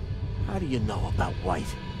alive? How do you know about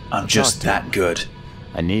White? I'm just that good.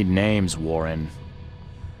 I need names, Warren.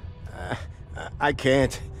 I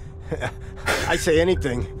can't. I say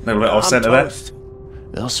anything. No, let off center that.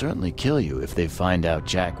 They'll certainly kill you if they find out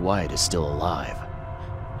Jack White is still alive.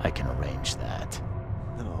 I can arrange that.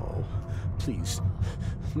 No, please.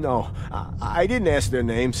 No, I didn't ask their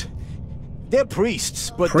names. They're priests,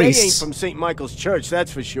 but they ain't from St. Michael's Church,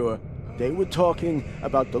 that's for sure. They were talking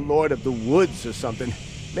about the Lord of the Woods or something.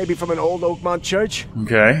 Maybe from an old Oakmont church?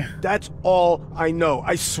 Okay. That's all I know,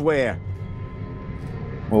 I swear.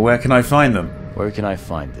 Well, where can I find them? Where can I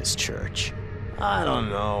find this church? I don't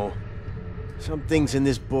know. Some things in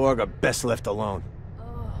this Borg are best left alone.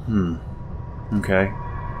 Okay.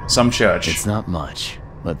 Some church. It's not much,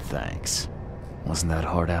 but thanks. Wasn't that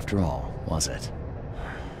hard after all, was it?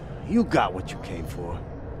 You got what you came for.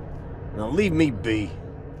 Now leave me be.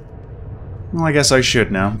 Well, I guess I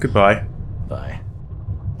should now. Goodbye. Bye.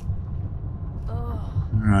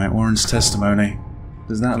 Alright, Warren's testimony.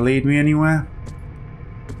 Does that lead me anywhere?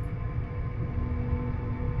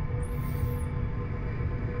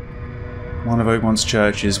 One of Oakmont's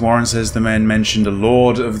churches. Warren says the men mentioned a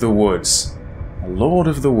Lord of the Woods. A Lord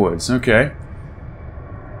of the Woods, okay.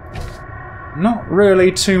 Not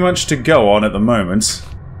really too much to go on at the moment.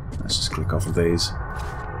 Let's just click off of these.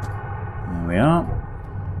 There we are.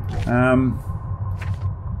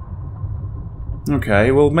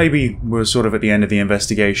 Okay, well maybe we're sort of at the end of the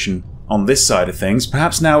investigation on this side of things.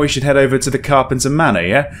 Perhaps now we should head over to the Carpenter Manor,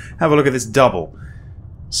 yeah? Have a look at this double.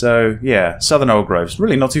 So, yeah, Southern Old Grove's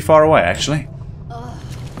really not too far away, actually.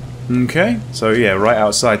 Okay, so yeah, right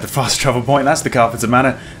outside the fast travel point. That's the Carpenter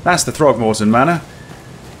Manor. That's the Throgmorton Manor.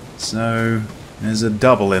 So, there's a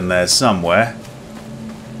double in there somewhere.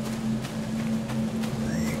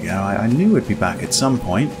 There you go. I knew we'd be back at some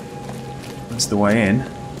point. That's the way in.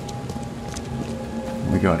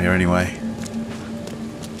 What we got here anyway?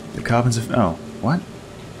 The Carpenter... Oh, what?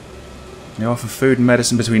 They offer food and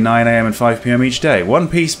medicine between 9 AM and 5 PM each day. 1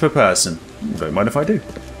 piece per person. Don't mind if I do.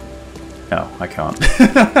 Oh, I can't.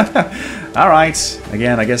 Alright.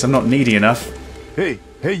 Again, I guess I'm not needy enough. Hey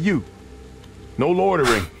you. No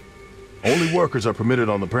loitering. Only workers are permitted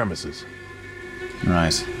on the premises.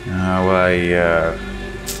 Right.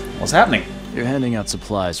 What's happening? You're handing out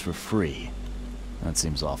supplies for free. That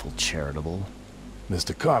seems awful charitable.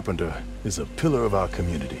 Mr. Carpenter is a pillar of our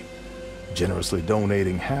community, generously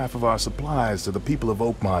donating half of our supplies to the people of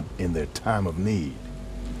Oakmont in their time of need.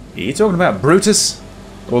 Are you talking about Brutus?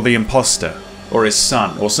 Or the imposter? Or his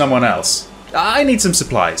son? Or someone else? I need some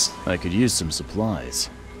supplies. I could use some supplies.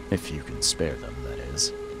 If you can spare them, that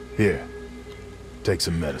is. Here. Take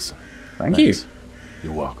some medicine. Thank you.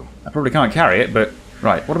 You're welcome. I probably can't carry it, but...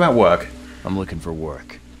 Right, what about work? I'm looking for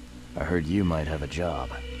work. I heard you might have a job.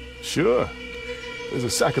 Sure. There's a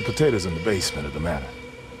sack of potatoes in the basement of the manor.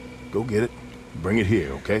 Go get it. Bring it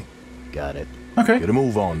here, okay? Got it. Okay. Get a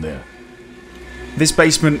move on there. This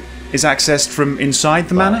basement is accessed from inside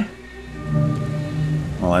the manor?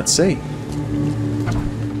 Well, let's see.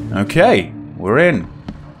 Okay, we're in.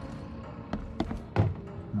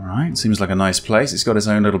 Alright, seems like a nice place. It's got its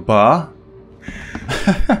own little bar.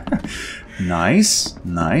 Nice,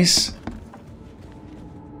 nice.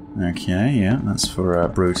 Okay, yeah, that's for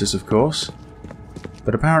Brutus, of course.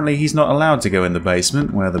 But apparently he's not allowed to go in the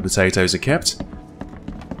basement where the potatoes are kept.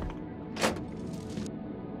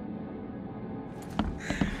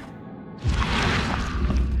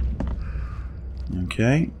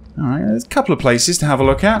 Okay, alright, there's a couple of places to have a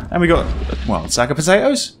look at. And we got, well, a sack of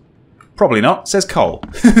potatoes? Probably not, it says coal.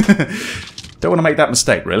 Don't want to make that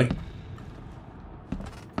mistake, really.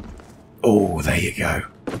 Oh, there you go.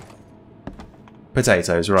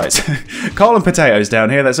 Potatoes, right. Coal and potatoes down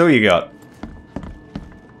here, that's all you got.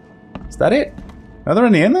 Is that it? Are there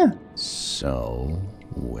any in there? So,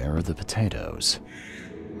 where are the potatoes?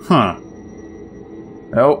 Huh.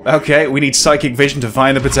 Oh, okay, we need psychic vision to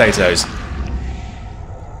find the potatoes.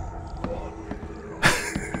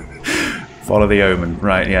 Follow the omen,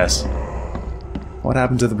 right, yes. What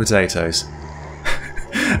happened to the potatoes?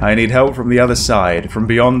 I need help from the other side, from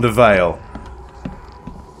beyond the veil.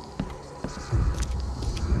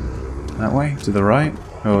 That way? To the right?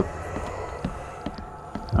 Or...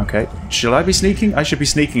 Okay. Shall I be sneaking? I should be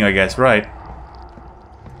sneaking, I guess, right.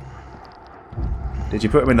 Did you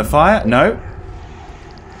put them in the fire? No.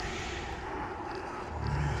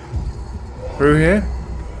 Through here?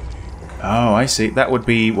 Oh, I see. That would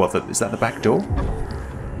be... what? Is that the back door?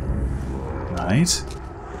 Right.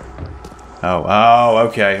 Oh,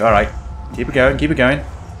 okay. Alright. Keep it going, keep it going.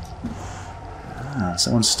 Ah,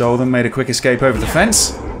 someone stole them, made a quick escape over the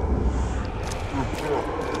fence.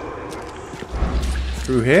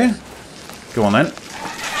 Through here? Go on then.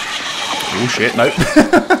 Oh shit, nope.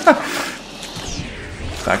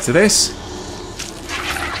 Back to this.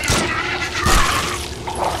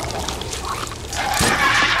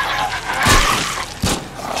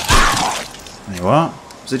 There you are.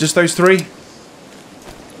 Is it just those three?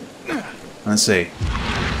 Let's see.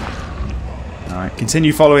 Alright,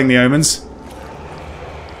 continue following the omens.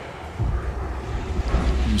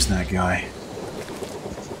 Who's that guy?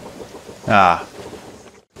 Ah.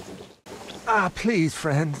 Ah, please,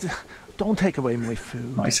 friend. Don't take away my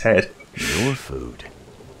food. Nice head. Your food?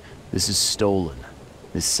 This is stolen.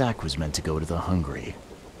 This sack was meant to go to the hungry.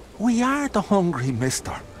 We are the hungry,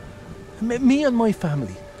 mister. Me and my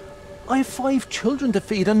family. I have 5 children to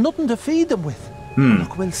feed and nothing to feed them with.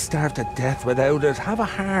 Look, we'll starve to death without it. Have a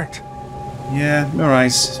heart. Yeah,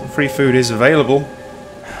 alright. Free food is available.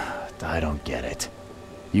 I don't get it.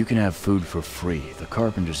 You can have food for free. The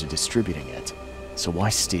Carpenters are distributing it. So why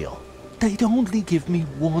steal? They'd only give me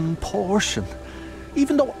 1 portion.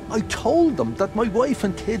 Even though I told them that my wife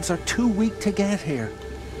and kids are too weak to get here.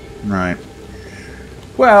 Right.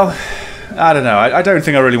 Well, I don't know. I don't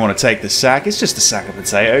think I really want to take the sack. It's just a sack of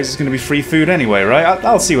potatoes. It's going to be free food anyway, right?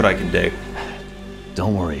 I'll see what I can do.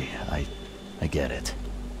 Don't worry. I get it.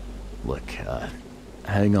 Look,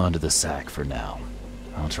 hang on to the sack for now.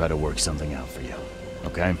 I'll try to work something out for you.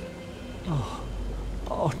 Okay?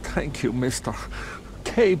 Oh, thank you, mister.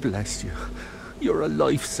 Kay bless you. You're a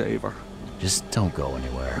lifesaver. Just don't go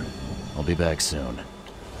anywhere. I'll be back soon.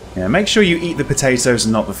 Yeah, make sure you eat the potatoes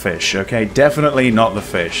and not the fish, okay? Definitely not the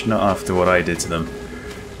fish. Not after what I did to them.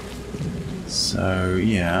 So,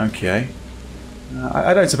 yeah, okay.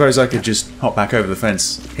 I don't suppose I could just hop back over the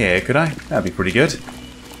fence here, could I? That'd be pretty good.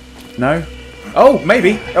 No? Oh,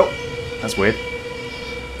 maybe! Oh, that's weird.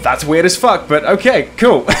 That's weird as fuck, but okay,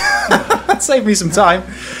 cool. That saved me some time.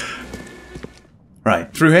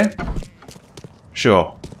 Right, through here?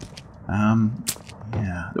 Sure.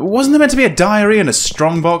 Yeah. Wasn't there meant to be a diary and a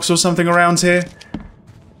strongbox or something around here?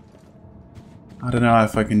 I don't know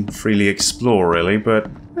if I can freely explore, really, but...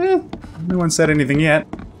 no one said anything yet.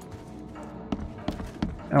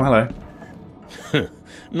 Oh, hello.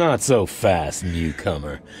 Not so fast,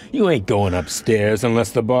 newcomer. You ain't going upstairs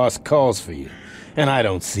unless the boss calls for you. And I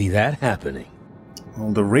don't see that happening.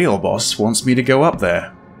 Well, the real boss wants me to go up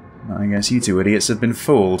there. I guess you two idiots have been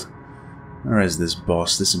fooled. Where is this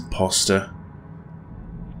boss, this imposter?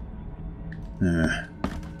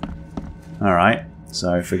 Alright,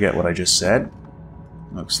 so forget what I just said.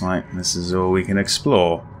 Looks like this is all we can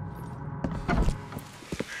explore.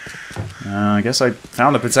 I guess I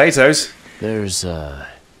found the potatoes. There's a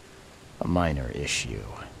minor issue.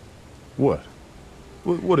 What?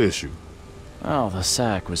 What issue? Oh, the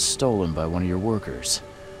sack was stolen by one of your workers.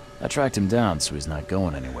 I tracked him down so he's not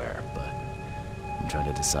going anywhere, but I'm trying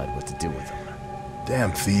to decide what to do with him.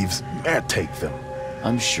 Damn thieves. Take them.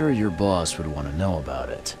 I'm sure your boss would want to know about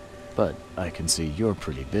it, but I can see you're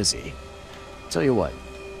pretty busy. Tell you what,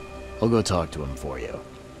 I'll go talk to him for you.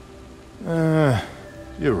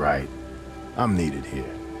 You're right. I'm needed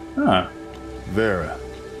here. Huh. Vera,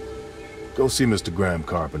 go see Mr. Graham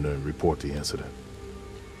Carpenter and report the incident.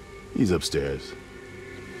 He's upstairs.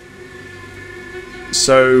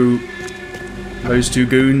 So, those two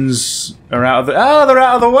goons are out of the... Ah, they're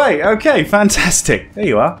out of the way! Okay, fantastic. There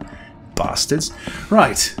you are. Bastards.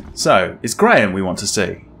 Right, so, it's Graham we want to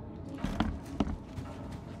see.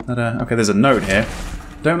 But, okay, there's a note here.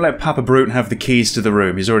 Don't let Papa Brute have the keys to the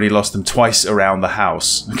room. He's already lost them twice around the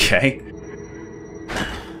house. Okay.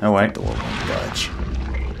 Oh, wait. Door won't budge.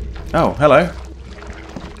 Oh, hello.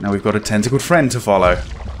 Now we've got a tentacled friend to follow.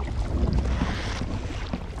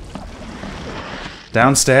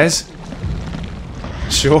 Downstairs?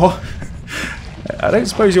 Sure. I don't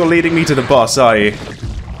suppose you're leading me to the boss, are you?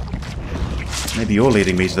 Maybe you're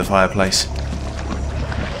leading me to the fireplace.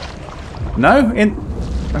 No?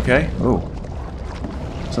 Okay. Oh.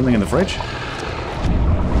 Something in the fridge?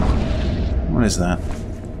 What is that?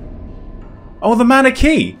 Oh, the mana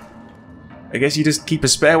key! I guess you just keep a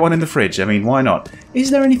spare one in the fridge. I mean, why not? Is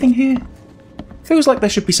there anything here? Feels like there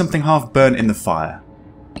should be something half burnt in the fire.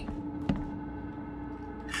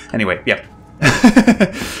 Anyway, yep.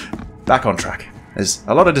 Back on track. There's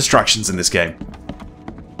a lot of distractions in this game.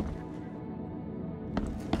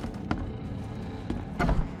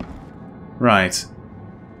 Right.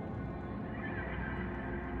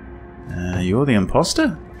 You're the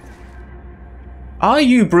imposter? Are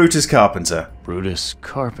you Brutus Carpenter? Brutus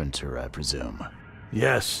Carpenter, I presume.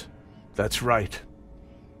 Yes, that's right.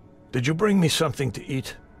 Did you bring me something to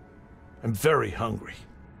eat? I'm very hungry.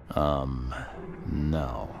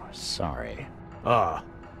 No. Sorry. Ah,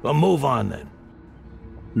 well, move on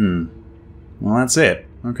then. Well, that's it.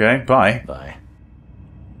 Okay, bye. Bye.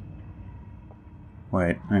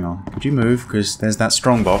 Wait, hang on. Could you move? Because there's that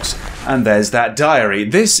strongbox. And there's that diary.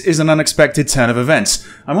 This is an unexpected turn of events.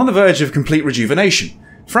 I'm on the verge of complete rejuvenation.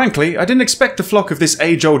 Frankly, I didn't expect the flock of this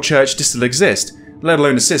age-old church to still exist, let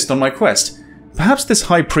alone assist on my quest. Perhaps this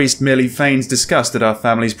high priest merely feigns disgust at our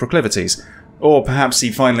family's proclivities. Or perhaps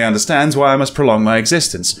he finally understands why I must prolong my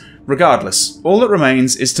existence. Regardless, all that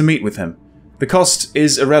remains is to meet with him. The cost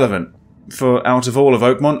is irrelevant, for out of all of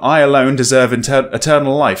Oakmont, I alone deserve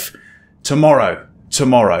eternal life. Tomorrow,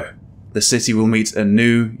 the city will meet a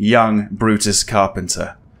new, young Brutus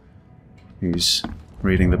Carpenter, who's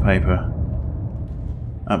reading the paper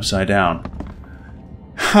upside down.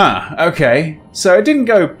 Huh, okay. So it didn't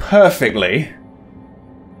go perfectly.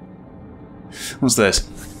 What's this?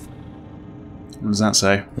 What does that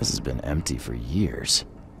say? This has been empty for years.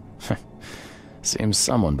 Seems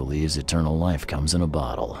someone believes eternal life comes in a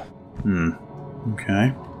bottle.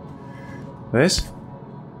 Okay. This?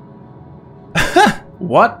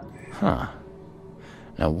 What? Huh.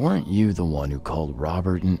 Now, weren't you the one who called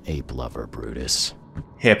Robert an ape lover, Brutus?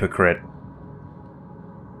 Hypocrite.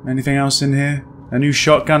 Anything else in here? A new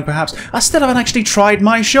shotgun, perhaps? I still haven't actually tried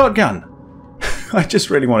my shotgun. I just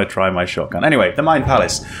really want to try my shotgun. Anyway, the Mind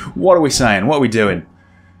Palace. What are we saying? What are we doing?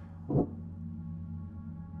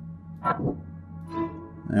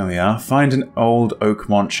 There we are. Find an old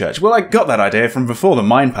Oakmont church. Well, I got that idea from before the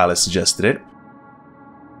Mind Palace suggested it.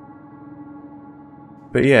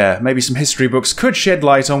 But yeah, maybe some history books could shed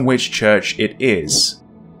light on which church it is.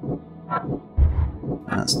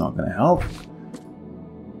 That's not going to help.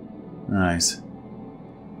 Right.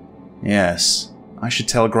 Yes. I should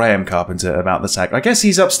tell Graham Carpenter about the sack. I guess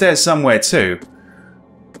he's upstairs somewhere too.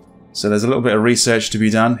 So there's a little bit of research to be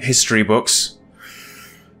done. History books.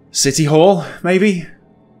 City Hall, maybe?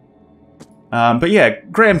 But yeah,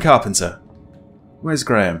 Graham Carpenter. Where's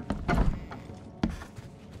Graham?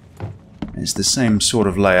 It's the same sort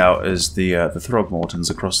of layout as the Throgmortons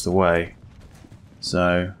across the way.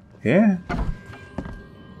 So, here?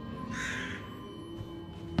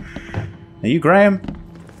 Are you Graham?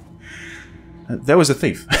 There was a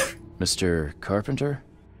thief. Mr. Carpenter?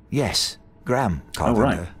 Yes, Graham Carpenter. Oh,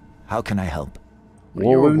 right. How can I help? One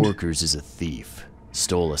of your workers is a thief.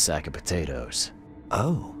 Stole a sack of potatoes.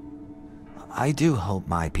 Oh. I do hope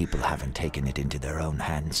my people haven't taken it into their own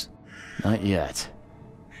hands. Not yet.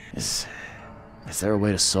 Is there a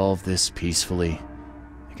way to solve this peacefully?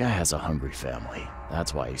 The guy has a hungry family.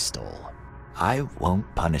 That's why he stole. I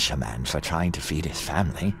won't punish a man for trying to feed his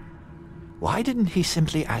family. Why didn't he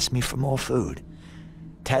simply ask me for more food?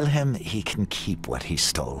 Tell him he can keep what he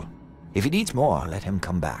stole. If he needs more, let him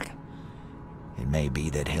come back. It may be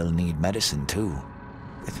that he'll need medicine too.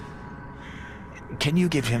 Can you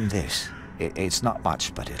give him this? It's not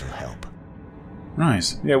much, but it'll help.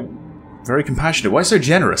 Nice. Yeah, very compassionate. Why so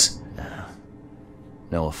generous?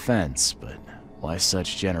 No offense, but why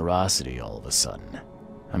such generosity all of a sudden?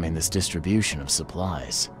 I mean, this distribution of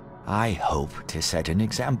supplies. I hope to set an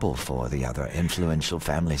example for the other influential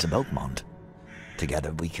families of Oakmont.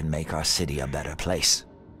 Together we can make our city a better place.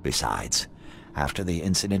 Besides, after the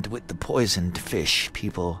incident with the poisoned fish,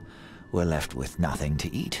 people were left with nothing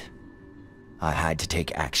to eat. I had to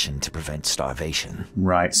take action to prevent starvation.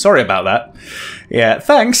 Right. Sorry about that. Yeah,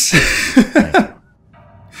 thanks. Thank you.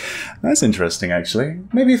 That's interesting, actually.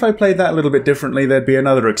 Maybe if I played that a little bit differently, there'd be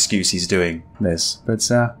another excuse he's doing this. But,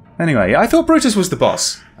 anyway, I thought Brutus was the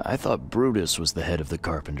boss. I thought Brutus was the head of the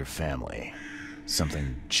Carpenter family.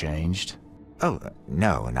 Something changed? Oh,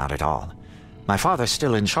 no, not at all. My father's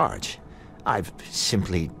still in charge. I've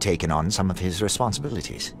simply taken on some of his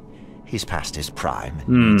responsibilities. He's past his prime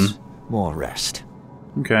and needs more rest.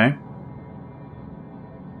 Okay.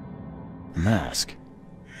 Mask.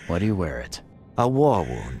 Why do you wear it? A war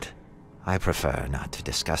wound. I prefer not to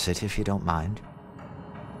discuss it if you don't mind.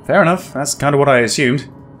 Fair enough. That's kind of what I assumed.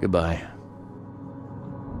 Goodbye.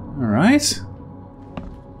 Alright.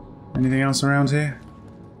 Anything else around here?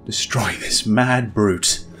 Destroy this mad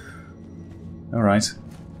brute. Alright.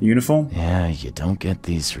 Uniform? Yeah, you don't get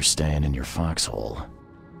these for staying in your foxhole.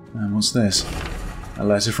 And what's this? A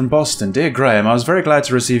letter from Boston. Dear Graham, I was very glad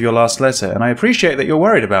to receive your last letter, and I appreciate that you're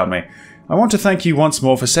worried about me. I want to thank you once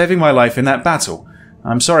more for saving my life in that battle.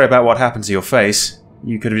 I'm sorry about what happened to your face.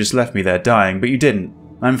 You could have just left me there dying, but you didn't.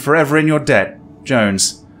 I'm forever in your debt,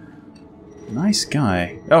 Jones. Nice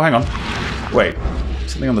guy. Oh, hang on. Wait,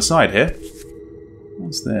 something on the side here.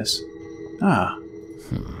 What's this? Ah.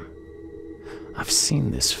 I've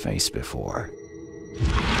seen this face before.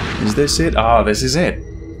 Is this it? Ah, this is it.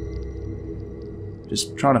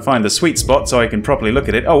 Just trying to find the sweet spot so I can properly look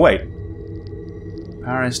at it. Oh, wait.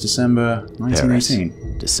 Paris, December 1918.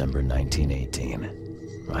 Paris, December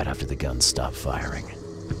 1918. Right after the guns stopped firing.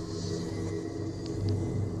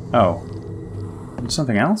 Oh.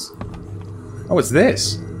 Something else? Oh, it's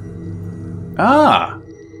this. Ah!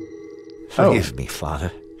 Forgive me,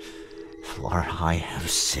 Father, for I have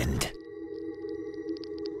sinned.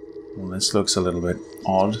 Well, this looks a little bit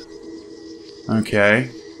odd. Okay.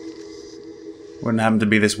 Wouldn't happen to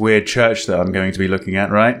be this weird church that I'm going to be looking at,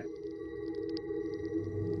 right?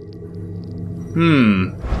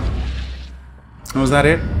 Was that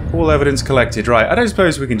it? All evidence collected, right. I don't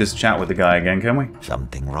suppose we can just chat with the guy again, can we?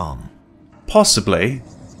 Something wrong. Possibly.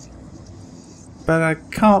 But I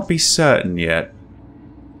can't be certain yet.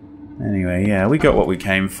 Anyway, yeah, we got what we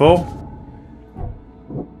came for.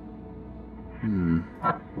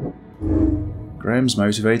 Graham's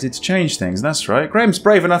motivated to change things, that's right. Graham's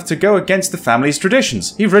brave enough to go against the family's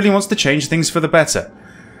traditions. He really wants to change things for the better.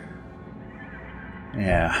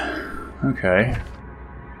 Yeah, okay.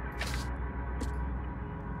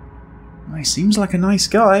 He seems like a nice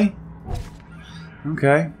guy.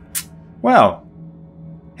 Okay. Well,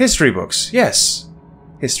 history books, yes.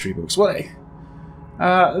 History books, what?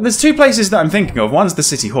 There's two places that I'm thinking of. One's the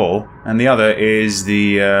City Hall, and the other is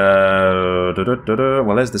the,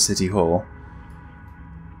 well, there's the City Hall.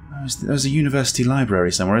 There's a university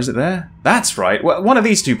library somewhere, is it there? That's right, well, one of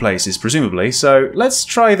these two places, presumably. So, let's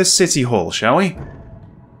try the City Hall, shall we?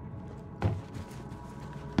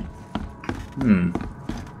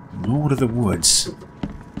 Lord of the Woods.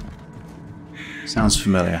 Sounds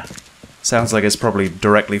familiar. Sounds like it's probably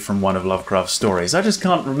directly from one of Lovecraft's stories. I just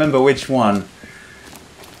can't remember which one.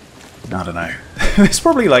 I don't know. There's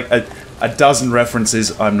probably like a dozen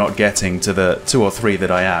references I'm not getting to the 2 or 3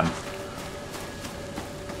 that I am.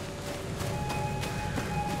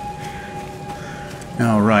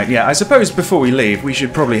 Alright, yeah, I suppose before we leave, we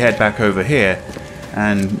should probably head back over here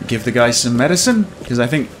and give the guy some medicine, because I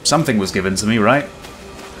think something was given to me, right?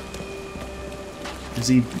 Is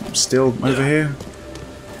he still over here?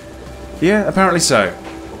 Yeah, apparently so.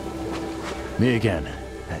 Me again.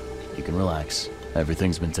 Hey, you can relax.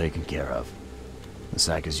 Everything's been taken care of. The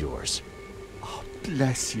sack is yours. Oh,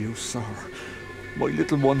 bless you, sir. My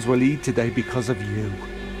little ones will eat today because of you.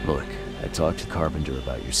 Look, I talked to Carpenter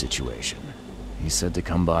about your situation. He said to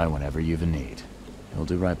come by whenever you've a need. He'll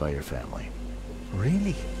do right by your family.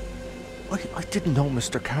 Really? I didn't know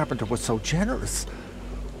Mr. Carpenter was so generous.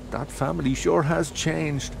 That family sure has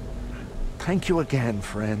changed. Thank you again,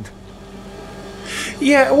 friend.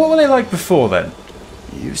 Yeah, what were they like before then?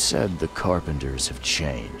 You said the Carpenters have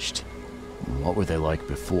changed. What were they like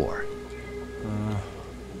before? Well...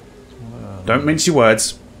 Don't mince your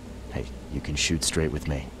words. Hey, you can shoot straight with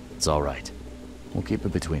me. It's all right. We'll keep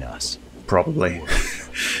it between us. Probably.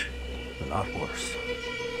 A lot worse.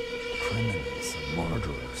 Criminals and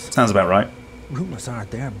murderers. Sounds about right. Rumors are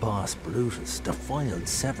their boss, Brutus, defiled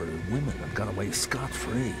several women and got away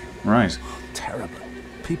scot-free. Right. Oh, terrible.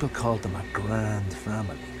 People called them a grand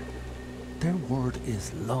family. Their word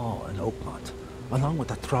is law in Oakmont, along with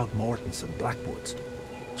the Throgmortons and Blackwoods.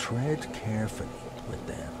 Tread carefully with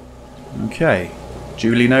them. Okay.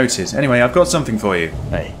 Duly noted. Anyway, I've got something for you.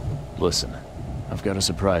 Hey, listen. I've got a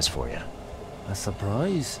surprise for you. A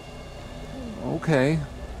surprise? Okay.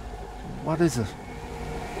 What is it?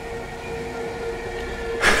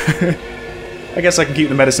 I guess I can keep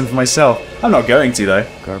the medicine for myself. I'm not going to, though.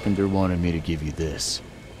 Carpenter wanted me to give you this.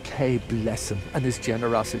 Kay bless him and his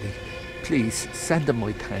generosity. Please, send him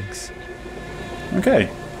my thanks. Okay.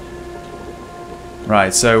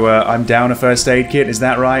 Right, so I'm down a first aid kit, is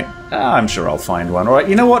that right? I'm sure I'll find one. Alright,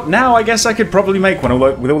 you know what? Now I guess I could probably make one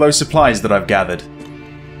with all those supplies that I've gathered.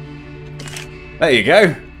 There you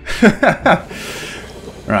go.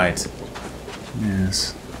 Right.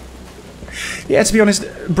 Yes. Yeah, to be honest,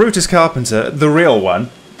 Brutus Carpenter, the real one,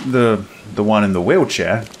 the one in the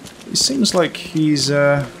wheelchair, it seems like he's,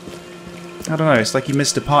 I don't know, it's like he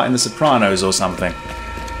missed a part in The Sopranos or something.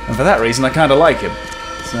 And for that reason, I kind of like him.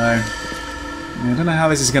 So, I don't know how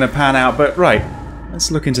this is going to pan out, but right, let's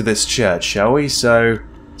look into this church, shall we? So,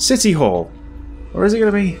 City Hall. Or is it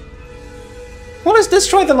going to be... Well, let's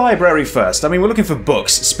try the library first. I mean, we're looking for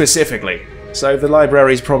books, specifically. So the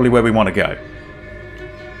library is probably where we want to go.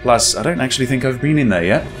 Plus, I don't actually think I've been in there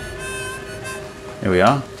yet. Here we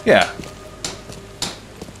are. Yeah.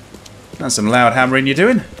 That's some loud hammering you're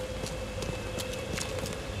doing.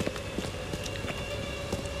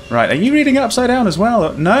 Right, are you reading it upside down as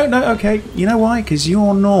well? No, no, okay. You know why? Because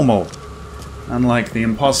you're normal. Unlike the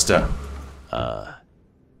imposter.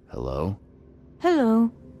 Hello?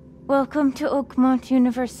 Hello. Welcome to Oakmont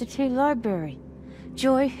University Library.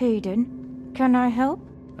 Joy Hayden. Can I help?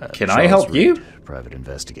 Can I help you? Private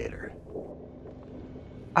investigator.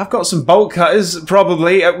 I've got some bolt cutters,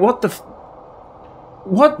 probably. What the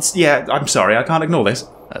What? Yeah, I'm sorry, I can't ignore this.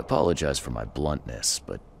 I apologize for my bluntness,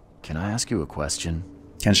 but can I ask you a question?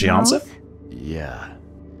 Can she answer? Yeah.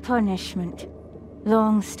 Punishment.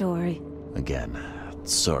 Long story. Again,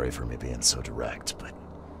 sorry for me being so direct, but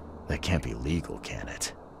that can't be legal, can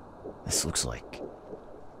it? This looks like...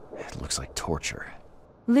 it looks like torture.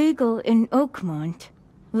 Legal in Oakmont.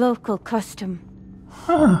 Local custom.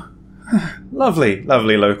 Huh. Lovely,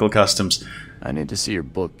 lovely local customs. I need to see your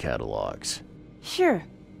book catalogs. Sure.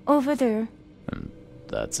 Over there. And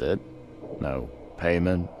that's it? No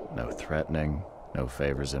payment, no threatening, no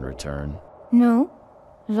favors in return? No.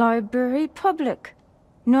 Library public.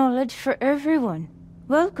 Knowledge for everyone.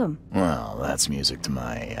 Welcome. Well, that's music to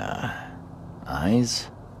my, eyes.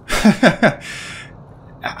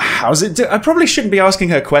 How's it I probably shouldn't be asking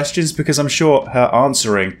her questions because I'm sure her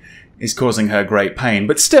answering is causing her great pain,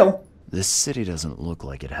 but still. This city doesn't look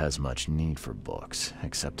like it has much need for books,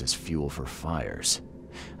 except as fuel for fires.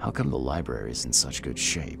 How come the library's in such good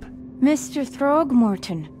shape? Mr.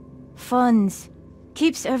 Throgmorton. Funds.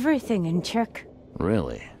 Keeps everything in check.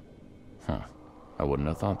 Really? Huh. I wouldn't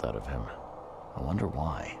have thought that of him. I wonder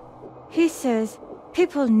why. He says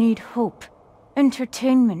people need hope,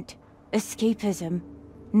 entertainment, escapism.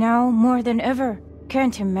 Now more than ever,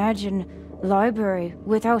 can't imagine library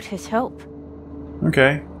without his help.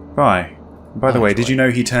 Okay, bye. By the way, did you know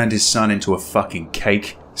he turned his son into a fucking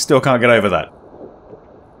cake? Still can't get over that.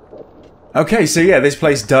 Okay, so yeah, this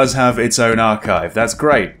place does have its own archive. That's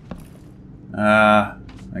great.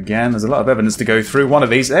 Again, there's a lot of evidence to go through. One of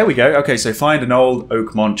these, there we go. Okay, so find an old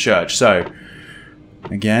Oakmont church. So,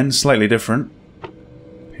 again, slightly different.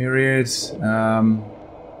 Period.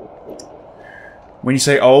 When you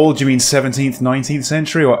say old, do you mean 17th, 19th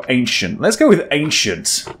century or ancient? Let's go with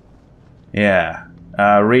ancient. Yeah.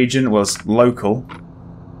 Region was local.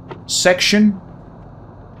 Section?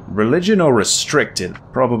 Religion or restricted?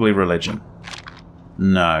 Probably religion.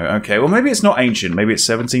 No. Okay, well maybe it's not ancient. Maybe it's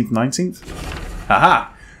 17th, 19th?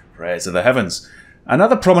 Haha! Prayer to the heavens.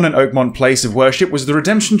 Another prominent Oakmont place of worship was the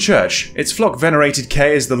Redemption Church. Its flock venerated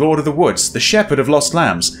Kay as the Lord of the Woods, the shepherd of lost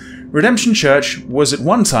lambs. Redemption Church was at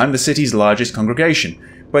one time the city's largest congregation,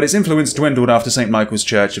 but its influence dwindled after St. Michael's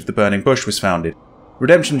Church of the Burning Bush was founded.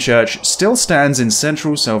 Redemption Church still stands in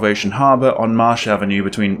central Salvation Harbor on Marsh Avenue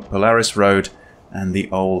between Polaris Road and the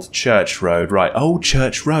Old Church Road. Right, Old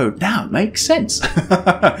Church Road. Now it makes sense.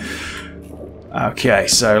 Okay,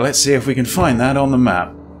 so let's see if we can find that on the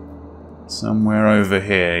map. Somewhere over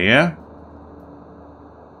here, yeah?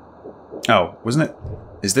 Oh, wasn't it?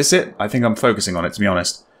 Is this it? I think I'm focusing on it, to be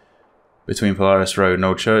honest. Between Polaris Road and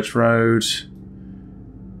Old Church Road.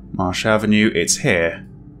 Marsh Avenue, it's here.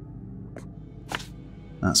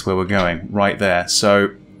 That's where we're going, right there.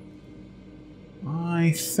 So,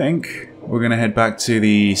 I think we're going to head back to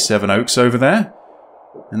the Seven Oaks over there,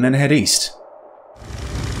 and then head east.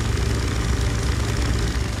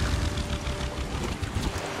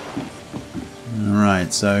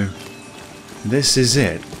 Alright, so this is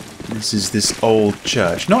it. This is this old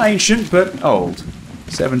church. Not ancient, but old.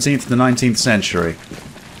 17th to the 19th century.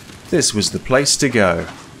 This was the place to go.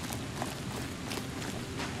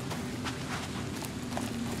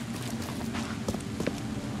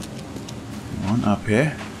 One up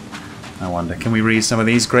here. I wonder, can we read some of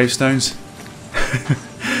these gravestones?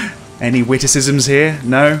 Any witticisms here?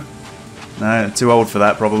 No? No, too old for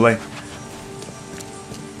that, probably.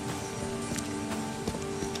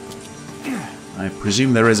 I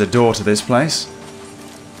presume there is a door to this place.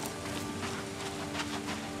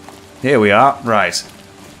 Here we are. Right.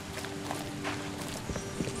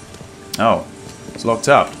 Oh, it's locked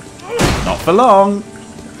up. Not for long.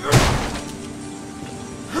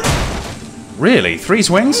 Really? 3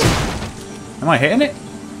 swings? Am I hitting it?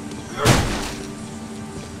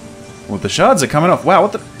 Well, the shards are coming off. Wow,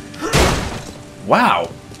 what the... Wow.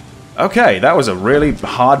 Okay, that was a really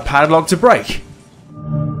hard padlock to break.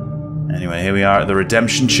 Anyway, here we are at the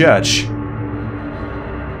Redemption Church.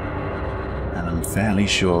 And I'm fairly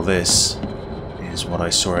sure this is what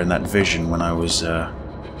I saw in that vision when I was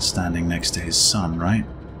standing next to his son, right?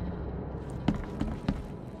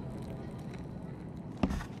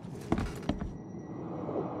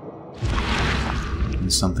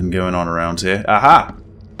 There's something going on around here. Aha!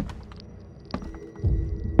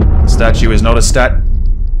 statue is not a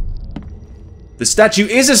The statue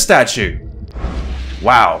is a statue!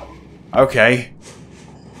 Wow. Okay.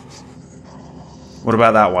 What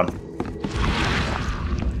about that one?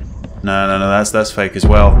 No, that's fake as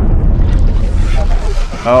well.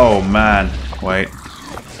 Oh, man. Wait.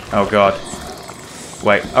 Oh, God.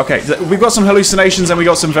 Wait, okay. We've got some hallucinations and we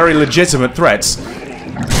got some very legitimate threats.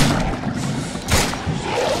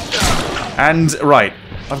 And, right.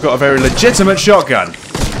 I've got a very legitimate shotgun.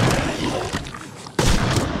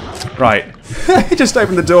 Right. He just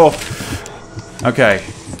opened the door. Okay.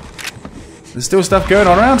 There's still stuff going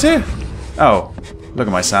on around here? Oh. Look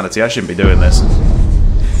at my sanity. I shouldn't be doing this.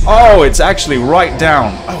 Oh, it's actually right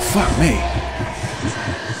down. Oh, fuck me.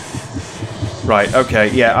 Right, okay.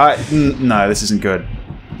 Yeah, no, this isn't good.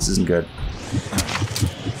 This isn't good.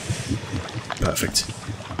 Perfect.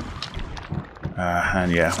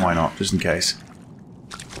 And yeah, why not? Just in case.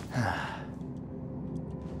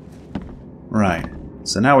 Right.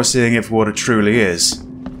 So now we're seeing it for what it truly is.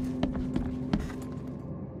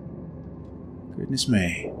 Goodness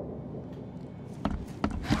me.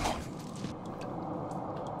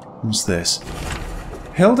 What's this?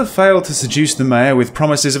 Hilda failed to seduce the mayor with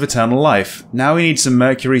promises of eternal life. Now we need some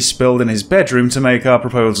mercury spilled in his bedroom to make our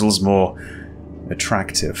proposals more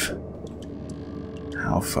attractive.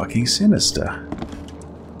 How fucking sinister.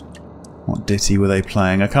 What ditty were they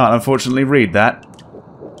playing? I can't unfortunately read that.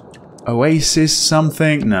 Oasis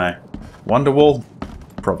something? No. Wonderwall?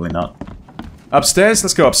 Probably not. Upstairs?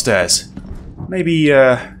 Let's go upstairs. Maybe,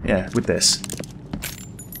 yeah, with this.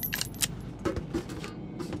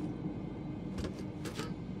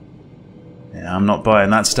 Yeah, I'm not buying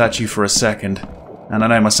that statue for a second. And I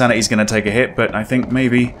know my sanity's gonna take a hit, but I think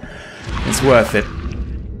maybe it's worth it.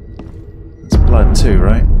 It's blood too,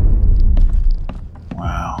 right?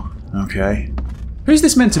 Wow. Okay. Who's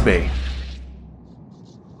this meant to be?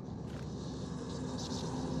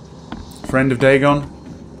 Friend of Dagon?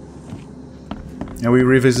 Are we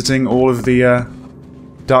revisiting all of the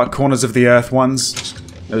dark corners of the earth ones?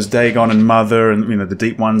 There's Dagon and Mother and, you know, the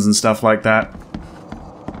deep ones and stuff like that.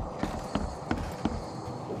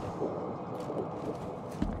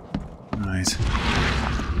 Right.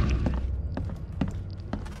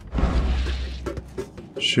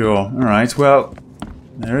 Sure. Alright, well,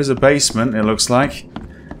 there is a basement, it looks like.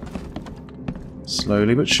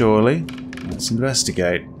 Slowly but surely. Let's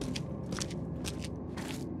investigate.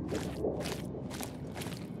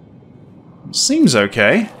 Seems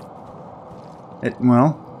okay.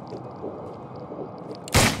 Well...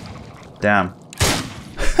 Damn.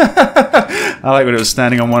 I like when it was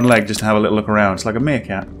standing on one leg just to have a little look around. It's like a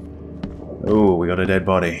meerkat. Ooh, we got a dead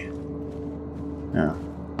body. Yeah.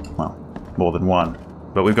 Well, more than one.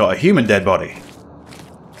 But we've got a human dead body.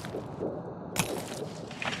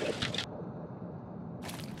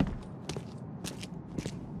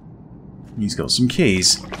 He's got some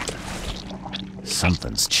keys.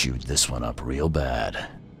 Something's chewed this one up real bad.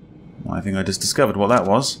 Well, I think I just discovered what that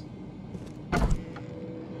was.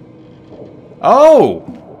 Oh!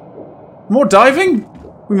 More diving?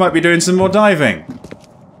 We might be doing some more diving.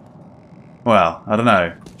 Well, I don't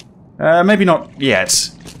know. Maybe not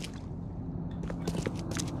yet.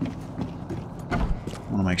 I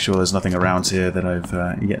want to make sure there's nothing around here that I've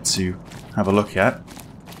yet to have a look at.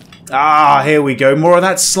 Ah, here we go. More of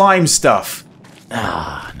that slime stuff.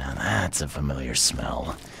 Ah, now that's a familiar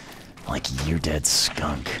smell. Like your dead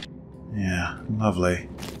skunk. Yeah, lovely.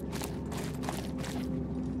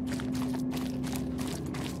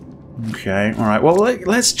 Okay, alright. Well,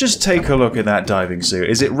 let's just take a look at that diving suit.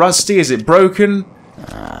 Is it rusty? Is it broken?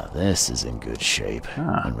 Ah, this is in good shape.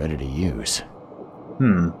 And ready to use.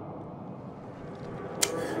 Hmm.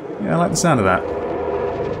 Yeah, I like the sound of that.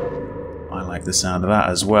 I like the sound of that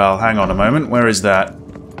as well. Hang on a moment. Where is that?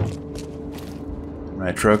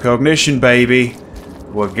 Retrocognition, baby.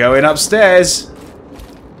 We're going upstairs.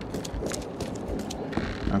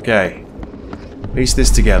 Okay. Piece this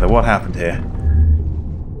together. What happened here?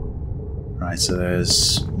 Right, so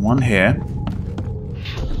there's one here.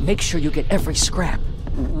 Make sure you get every scrap.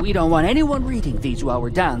 We don't want anyone reading these while we're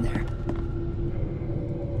down there.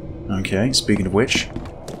 Okay, speaking of which,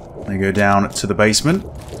 they go down to the basement.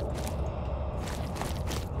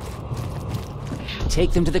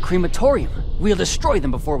 Take them to the crematorium. We'll destroy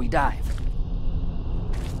them before we dive.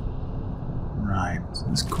 Right,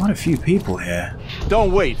 there's quite a few people here.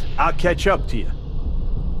 Don't wait. I'll catch up to you.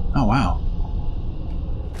 Oh, wow.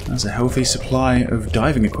 That's a healthy supply of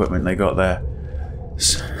diving equipment they got there.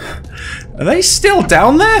 Are they still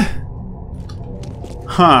down there?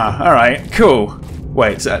 Huh, alright, cool.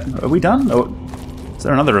 Wait, are we done? Oh, is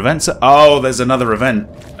there another event? Oh, there's another event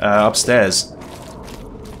upstairs.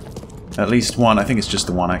 At least one. I think it's just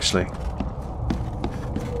the one, actually.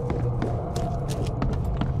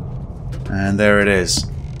 And there it is.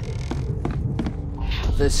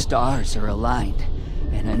 The stars are aligned,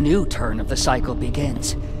 and a new turn of the cycle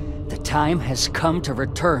begins. The time has come to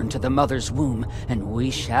return to the mother's womb, and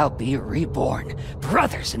we shall be reborn,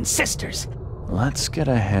 brothers and sisters. Let's get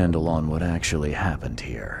a handle on what actually happened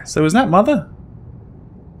here. So was that Mother?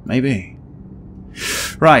 Maybe.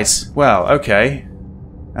 Right, well, okay.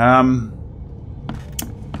 Yeah,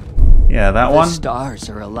 that one. The stars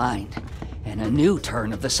are aligned, and a new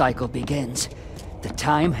turn of the cycle begins. The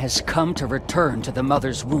time has come to return to the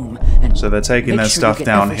mother's womb, and so they're taking their stuff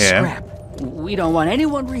down here. Scrap. We don't want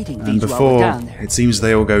anyone reading these and while we're down there. It seems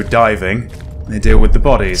they all go diving. They deal with the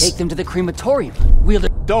bodies. Take them to the crematorium. We'll...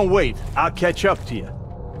 Don't wait. I'll catch up to you.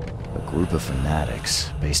 A group of fanatics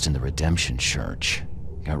based in the Redemption Church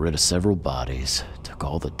got rid of several bodies, took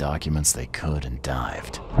all the documents they could, and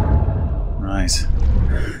dived. Right.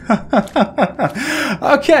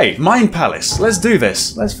 Okay, Mind Palace. Let's do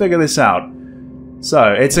this. Let's figure this out.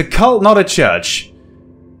 So, it's a cult, not a church.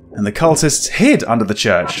 And the cultists hid under the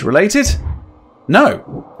church. Related? No.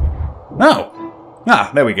 No.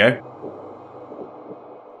 Ah, there we go.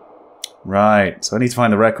 Right, so I need to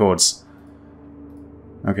find the records.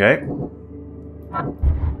 Okay.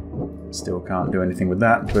 Still can't do anything with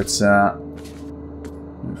that, but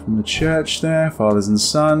from the church there, fathers and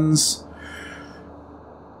sons.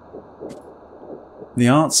 The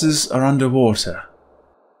answers are underwater.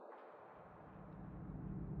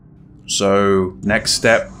 So, next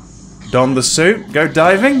step, don the suit, go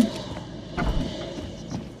diving?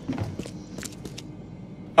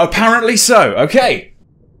 Apparently so, okay.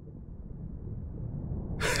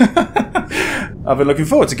 I've been looking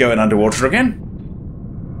forward to going underwater again.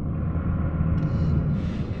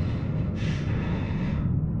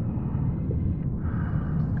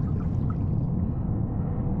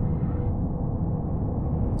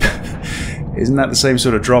 Isn't that the same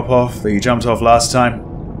sort of drop-off that you jumped off last time?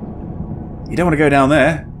 You don't want to go down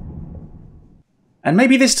there. And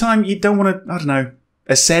maybe this time you don't want to, I don't know,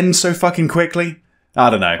 ascend so fucking quickly? I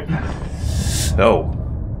don't know. Oh.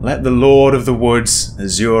 Let the Lord of the Woods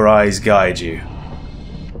azure eyes guide you.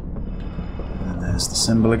 And there's the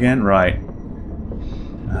symbol again. Right.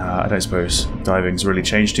 I don't suppose diving's really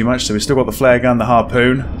changed too much, so we've still got the flare gun, the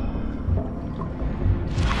harpoon.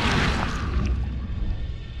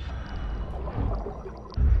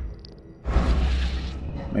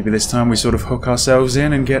 Maybe this time we sort of hook ourselves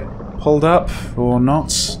in and get pulled up, or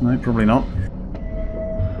not. No, probably not.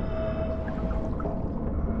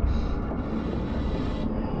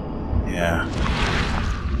 Yeah.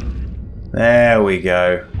 There we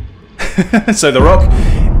go. So the rock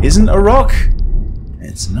isn't a rock?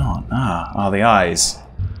 It's not. Ah, the eyes.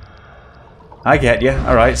 I get you.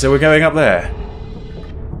 Alright, so we're going up there.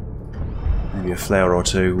 Maybe a flare or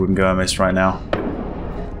two wouldn't go amiss right now.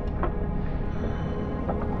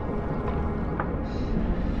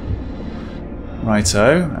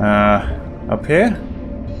 Righto. Up here?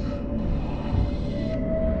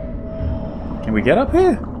 Can we get up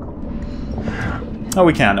here? Oh,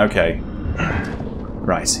 we can. Okay.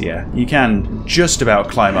 Right, yeah. You can just about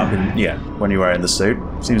climb up in, yeah, when you are in the suit.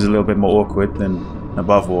 Seems a little bit more awkward than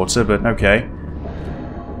above water, but okay.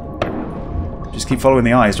 Just keep following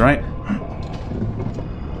the eyes, right?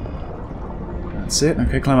 That's it.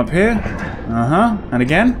 Okay, climb up here. Uh-huh. And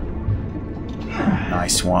again.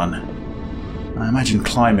 Nice one. I imagine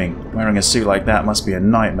climbing, wearing a suit like that must be a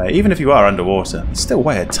nightmare. Even if you are underwater, you still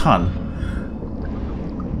weigh a ton.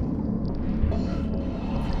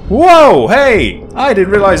 Whoa! Hey! I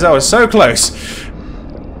didn't realize I was so close.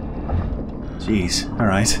 Jeez.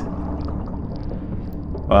 Alright.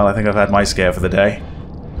 Well, I think I've had my scare for the day.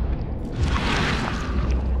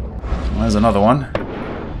 Well, there's another one.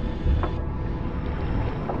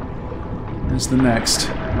 There's the next.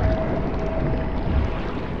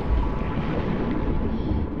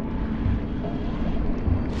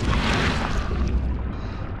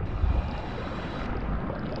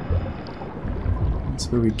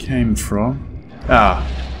 Where we came from. Ah,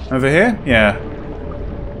 over here? Yeah.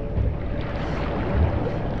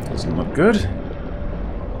 Doesn't look good.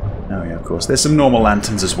 Oh yeah, of course. There's some normal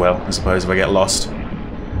lanterns as well, I suppose, if I get lost.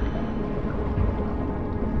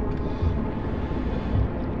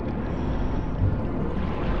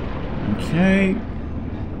 Okay.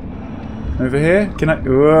 Over here? Can I...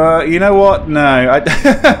 you know what? No.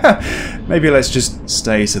 Maybe let's just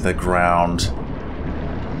stay to the ground.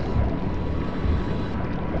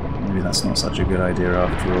 That's not such a good idea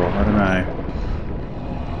after all. I don't know.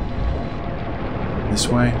 This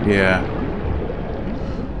way? Yeah.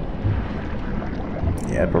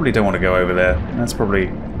 Yeah, I probably don't want to go over there. That's probably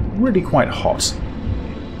really quite hot.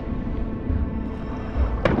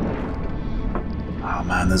 Oh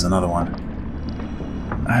man, there's another one.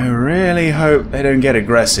 I really hope they don't get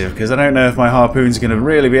aggressive, because I don't know if my harpoon's going to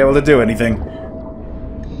really be able to do anything.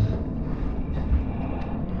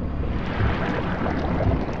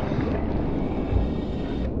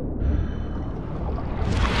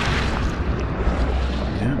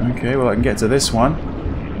 Yeah, okay, well I can get to this one.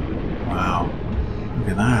 Wow, look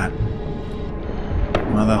at that.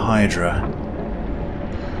 Another Hydra.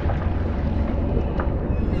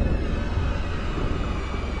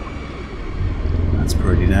 That's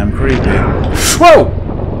pretty damn creepy. Whoa!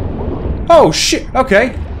 Oh shit, okay.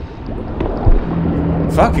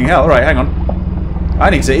 Fucking hell, alright, hang on. I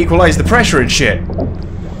need to equalize the pressure and shit.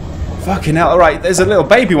 Fucking hell, alright, there's a little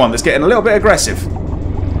baby one that's getting a little bit aggressive.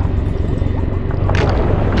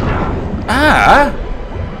 Ah!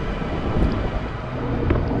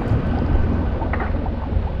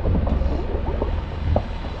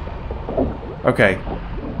 Okay.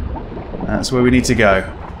 That's where we need to go.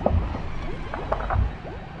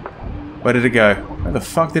 Where did it go? Where the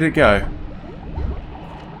fuck did it go?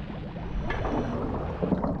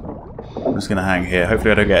 I'm just gonna hang here.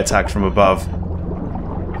 Hopefully I don't get attacked from above.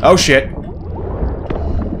 Oh shit!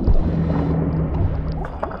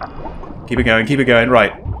 Keep it going, keep it going.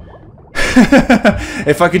 Right.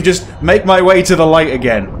 If I can just make my way to the light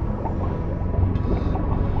again.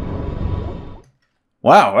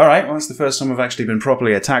 Wow, alright. Well, that's the first time I've actually been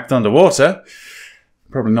properly attacked underwater.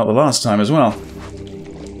 Probably not the last time as well.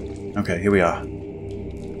 Okay, here we are.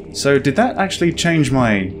 So, did that actually change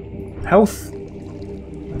my health?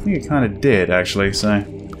 I think it kind of did, actually, so...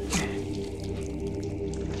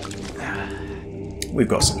 We've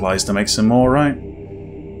got supplies to make some more, right?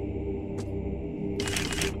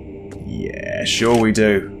 Yeah, sure we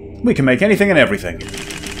do. We can make anything and everything.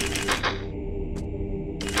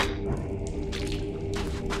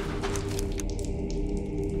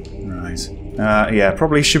 Yeah,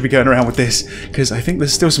 probably should be going around with this, because I think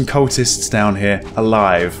there's still some cultists down here,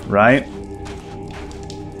 alive, right?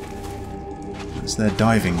 That's their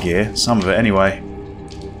diving gear, some of it anyway.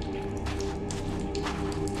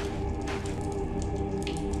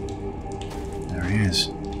 There he is.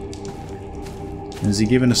 Is he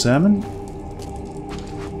giving a sermon?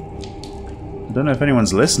 I don't know if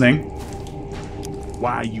anyone's listening.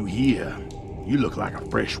 Why are you here? You look like a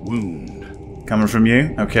fresh wound. Coming from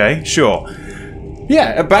you? Okay, sure.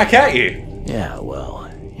 Yeah, back at you. Yeah, well,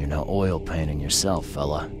 you're no oil painting yourself,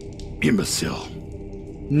 fella. Imbecile.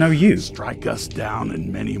 No, you. Strike us down and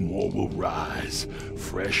many more will rise,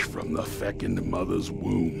 fresh from the fecund mother's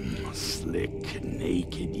womb, slick,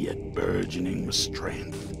 naked, yet burgeoning with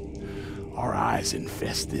strength. Our eyes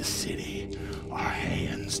infest this city, our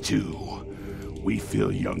hands too. We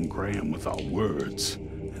fill young Graham with our words,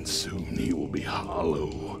 and soon he will be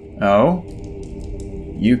hollow. Oh?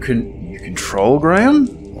 You control Graham?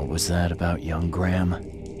 What was that about young Graham?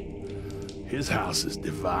 His house is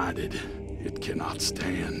divided. It cannot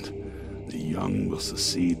stand. The young will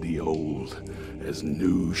succeed the old, as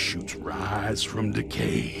new shoots rise from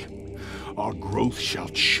decay. Our growth shall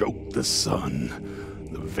choke the sun.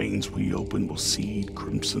 The veins we open will seed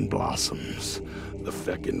crimson blossoms. The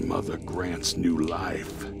fecund mother grants new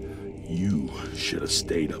life. You should have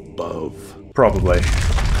stayed above. Probably.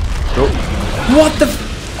 Oh. What the f—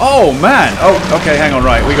 Oh, man! Oh, okay, hang on,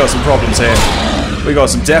 right. We got some problems here. We got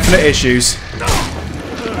some definite issues.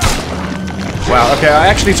 Wow, okay, I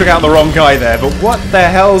actually took out the wrong guy there, but what the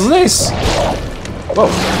hell's this? Whoa.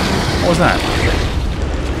 What was that?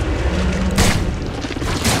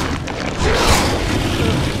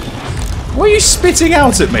 What are you spitting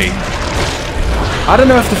out at me? I don't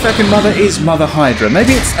know if the fecund mother is Mother Hydra.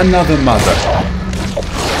 Maybe it's another mother.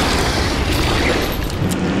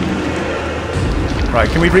 Right,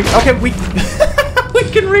 can we read? Okay, we we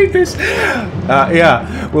can read this.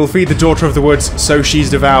 Yeah, we'll feed the daughter of the woods, so she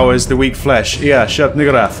devours the weak flesh. Yeah, Shut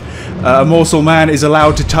Niggurath. A morsel man is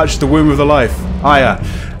allowed to touch the womb of the life. Aya.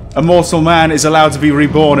 A morsel man is allowed to be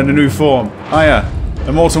reborn in a new form. Aya.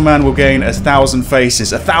 A mortal man will gain 1,000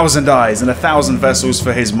 faces, 1,000 eyes, and 1,000 vessels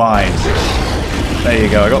for his mind. There you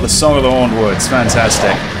go. I got the Song of the Horned Woods.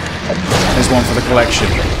 Fantastic. There's one for the collection.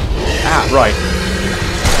 Ah, right.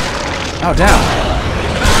 Oh, damn.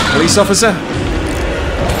 Police officer?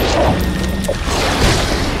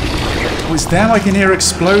 Oh, it's them I can hear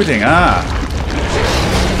exploding. Ah.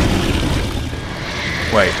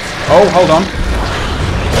 Wait. Oh, hold on.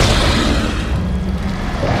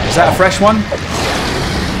 Is that a fresh one?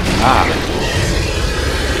 Ah.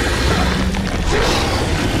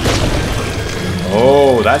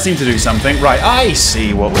 Oh, Oh, that seemed to do something. Right, I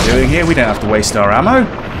see what we're doing here. We don't have to waste our ammo.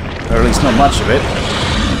 Or at least not much of it.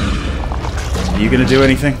 Are you going to do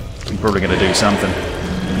anything? You're probably going to do something.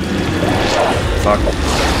 Fuck.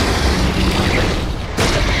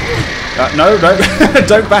 No,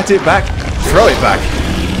 don't bat it back. Throw it back.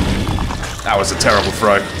 That was a terrible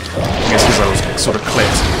throw. I guess because I was sort of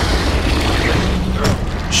clipped.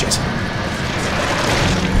 Shit.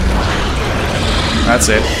 That's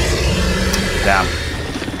it. Damn.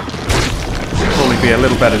 Probably be a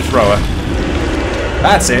little better thrower.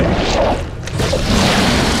 That's it.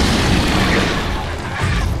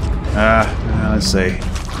 Let's see.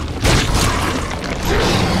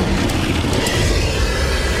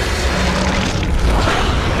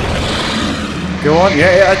 Go on,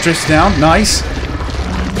 yeah, it drifts down. Nice.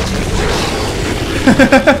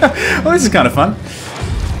 Well, this is kind of fun.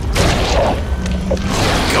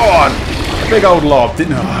 Go on. Big old lob.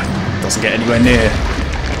 Doesn't get anywhere near.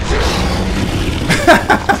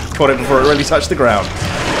 Caught it before it really touched the ground.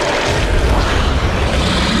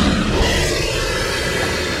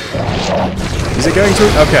 Is it going to?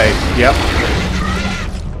 Okay, yep.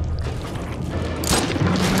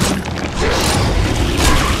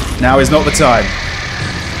 Now is not the time.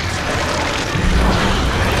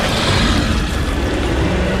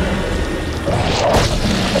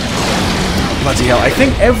 Bloody hell. I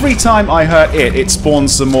think every time I hurt it, it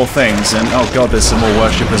spawns some more things. And oh god, there's some more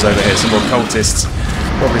worshippers over here, some more cultists.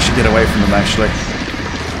 Probably should get away from them, actually.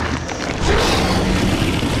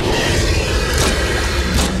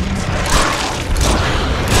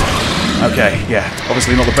 Okay, yeah.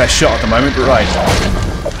 Obviously not the best shot at the moment, but right.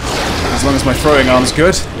 As long as my throwing arm's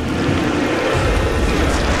good.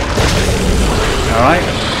 Alright.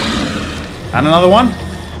 And another one.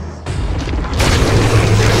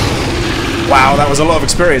 Wow, that was a lot of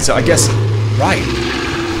experience, I guess. Right.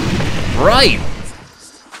 Right.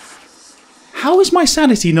 How is my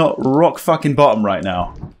sanity not rock fucking bottom right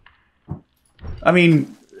now? I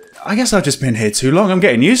mean, I guess I've just been here too long. I'm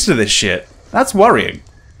getting used to this shit. That's worrying.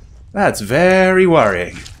 That's very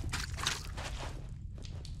worrying.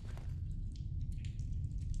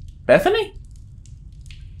 Bethany?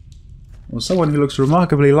 Well, someone who looks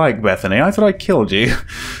remarkably like Bethany. I thought I killed you.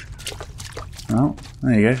 Well,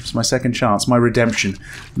 there you go. It's my second chance, my redemption.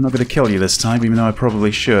 I'm not going to kill you this time, even though I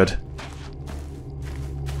probably should.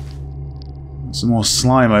 Some more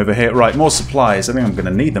slime over here. Right, more supplies. I think I'm going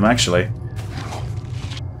to need them, actually.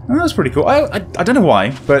 Oh, that's pretty cool. I don't know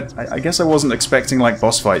why, but I guess I wasn't expecting, like,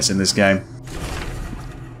 boss fights in this game.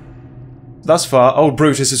 Thus far, old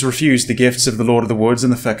Brutus has refused the gifts of the Lord of the Woods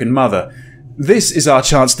and the fecund mother. This is our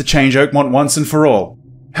chance to change Oakmont once and for all.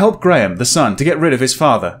 Help Graham, the son, to get rid of his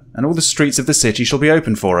father, and all the streets of the city shall be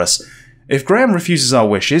open for us. If Graham refuses our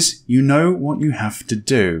wishes, you know what you have to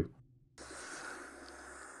do.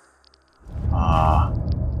 Ah.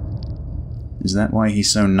 Is that why he's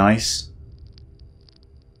so nice?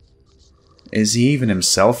 Is he even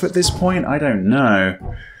himself at this point? I don't know.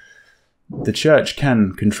 The church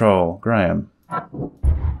can control Graham.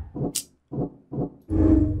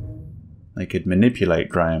 They could manipulate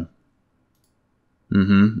Graham.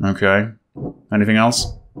 Okay. Anything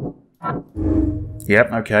else?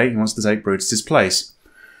 Yep, okay, he wants to take Brutus's place.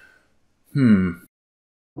 Graham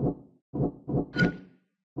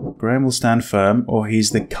will stand firm, or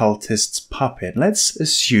he's the cultist's puppet. Let's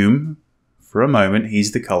assume, for a moment,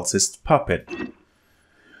 he's the cultist's puppet.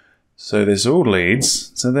 So this all leads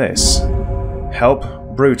to this.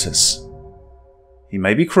 Help Brutus. He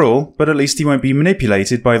may be cruel, but at least he won't be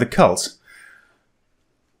manipulated by the cult.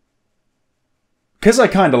 Because I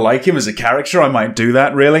kind of like him as a character, I might do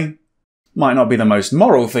that, really. Might not be the most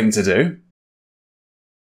moral thing to do.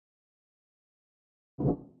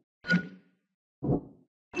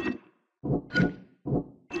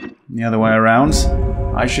 The other way around,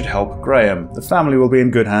 I should help Graham. The family will be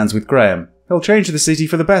in good hands with Graham. He'll change the city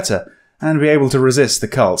for the better, and be able to resist the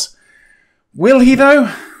cult. Will he,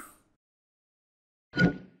 though?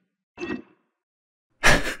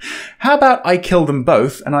 How about I kill them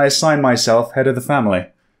both, and I assign myself head of the family?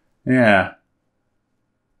 Yeah.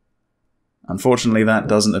 Unfortunately, that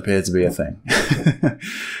doesn't appear to be a thing.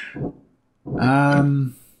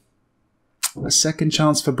 A second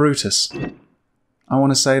chance for Brutus. I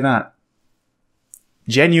want to say that.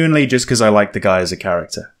 Genuinely, just because I like the guy as a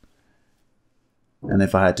character. And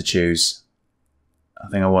if I had to choose, I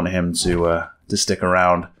think I want him to stick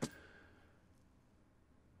around.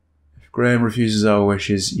 If Graham refuses our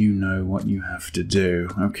wishes, you know what you have to do.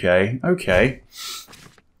 Okay, okay.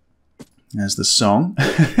 There's the song.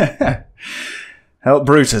 Help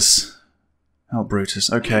Brutus. Help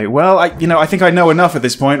Brutus. Okay, well, I think I know enough at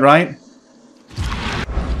this point, right?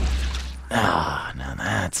 Ah, now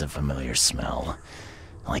that's a familiar smell.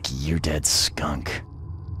 Like your dead skunk.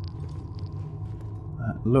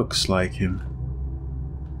 That looks like him.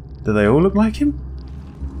 Do they all look like him?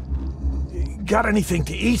 Got anything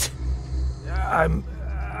to eat? I'm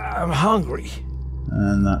hungry.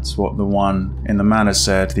 And that's what the one in the manor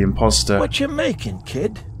said, the imposter. What you making,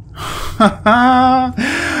 kid?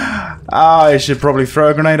 I should probably throw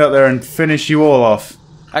a grenade up there and finish you all off.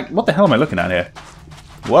 What the hell am I looking at here?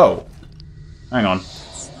 Whoa. Hang on.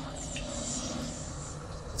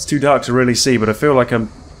 It's too dark to really see, but I feel like I'm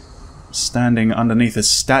standing underneath a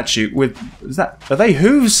statue with... Are they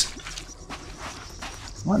hooves?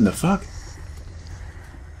 What in the fuck?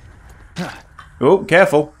 Oh,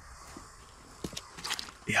 careful.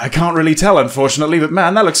 Yeah, I can't really tell, unfortunately, but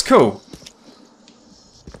man, that looks cool.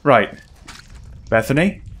 Right.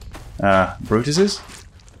 Bethany? Brutus's?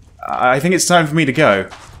 I think it's time for me to go.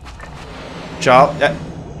 Charles, do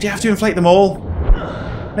you have to inflate them all?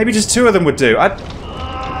 Maybe just 2 of them would do.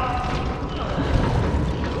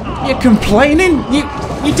 You're complaining?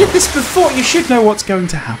 You did this before. You should know what's going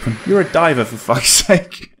to happen. You're a diver, for fuck's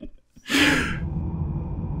sake.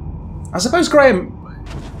 I suppose Graham...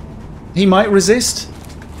 he might resist.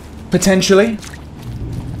 Potentially.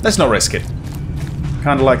 Let's not risk it.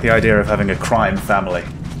 Kind of like the idea of having a crime family.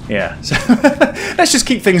 Yeah. So let's just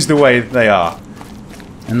keep things the way they are.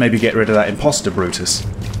 And maybe get rid of that imposter Brutus.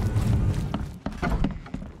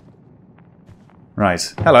 Right.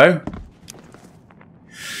 Hello.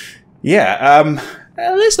 Yeah,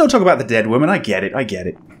 let's not talk about the dead woman. I get it.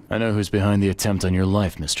 I know who's behind the attempt on your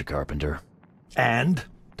life, Mr. Carpenter. And?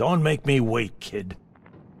 Don't make me wait, kid.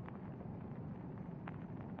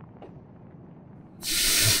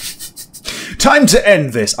 Time to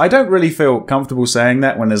end this. I don't really feel comfortable saying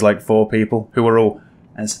that when there's like 4 people who are all,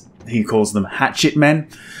 as he calls them, hatchet men.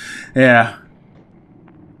 Yeah.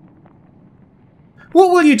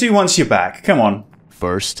 What will you do once you're back? Come on.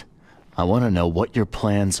 First, I want to know what your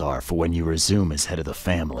plans are for when you resume as head of the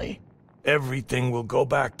family. Everything will go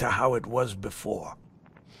back to how it was before.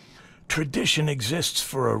 Tradition exists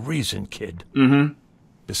for a reason, kid. Mm-hmm.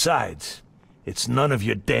 Besides, it's none of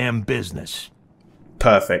your damn business.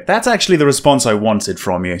 Perfect. That's actually the response I wanted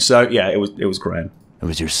from you. So, yeah, it was Graham. It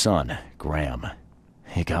was your son, Graham.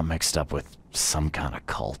 He got mixed up with some kind of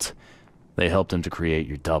cult. They helped him to create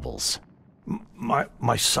your doubles.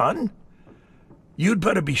 My son? You'd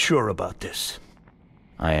better be sure about this.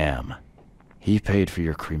 I am. He paid for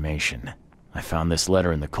your cremation. I found this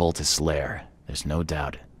letter in the cultist's lair. There's no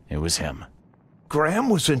doubt it was him. Graham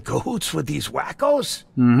was in cahoots with these wackos?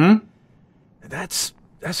 Mm-hmm. That's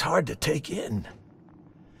hard to take in.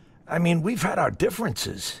 I mean, we've had our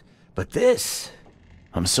differences, but this...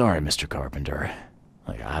 I'm sorry, Mr. Carpenter.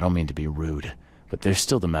 I don't mean to be rude, but there's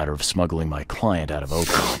still the matter of smuggling my client out of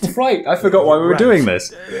Oakmont. Right, I forgot why we were doing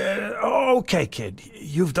this. Okay, kid.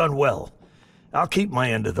 You've done well. I'll keep my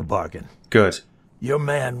end of the bargain. Good. Your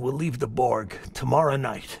man will leave the Borg tomorrow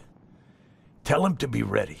night. Tell him to be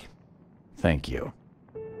ready. Thank you.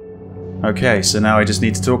 Okay, so now I just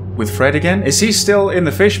need to talk with Fred again. Is he still in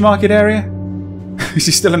the fish market area? Is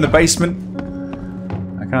he still in the basement?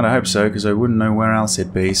 I kind of hope so, because I wouldn't know where else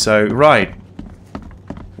he'd be. So, right.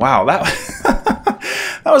 Wow, that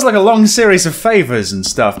that was like a long series of favors and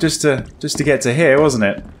stuff just to get to here, wasn't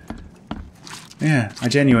it? Yeah, I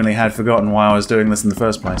genuinely had forgotten why I was doing this in the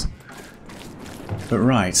first place. But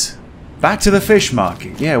right. Back to the fish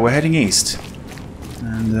market. Yeah, we're heading east.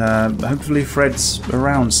 And hopefully Fred's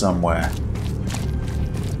around somewhere.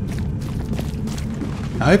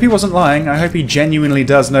 I hope he wasn't lying. I hope he genuinely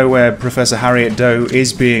does know where Professor Harriet Doe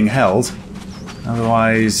is being held.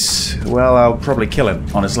 Otherwise, well, I'll probably kill him,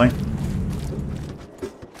 honestly.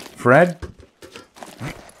 Fred?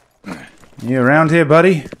 You around here,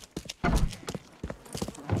 buddy?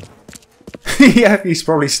 Yeah, he's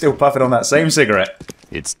probably still puffing on that same cigarette.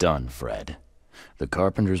 It's done, Fred. The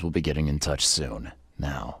Carpenters will be getting in touch soon.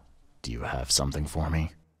 Now, do you have something for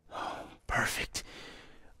me? Perfect.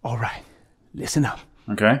 All right, listen up.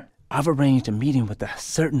 Okay. I've arranged a meeting with a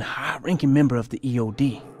certain high-ranking member of the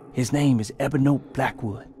EOD. His name is Ebony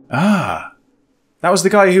Blackwood. Ah. That was the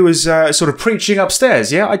guy who was sort of preaching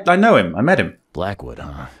upstairs, yeah? I know him. I met him. Blackwood,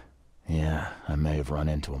 huh? Yeah, I may have run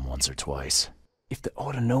into him once or twice. If the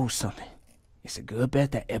Order knows something, it's a good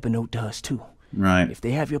bet that Ebony does too. Right. If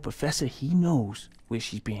they have your professor, he knows where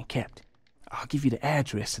she's being kept. I'll give you the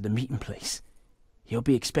address to the meeting place. He'll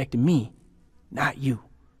be expecting me, not you.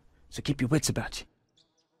 So keep your wits about you.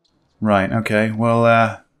 Right, okay.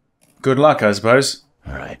 Well, good luck, I suppose.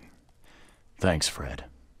 All right. Thanks, Fred.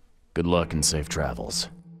 Good luck and safe travels.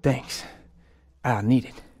 Thanks. I'll need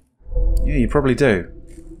it. Yeah, you probably do.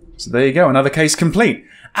 So there you go, another case complete.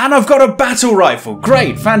 And I've got a battle rifle.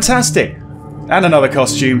 Great, fantastic. And another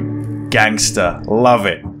costume. Gangster. Love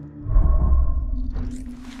it.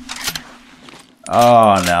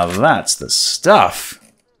 Oh, now that's the stuff.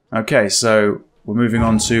 Okay, so we're moving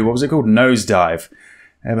on to, what was it called? Nosedive.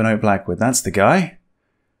 Ebon Blackwood, that's the guy.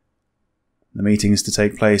 The meeting is to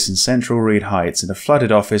take place in Central Reed Heights in a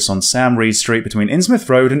flooded office on Sam Reed Street between Innsmouth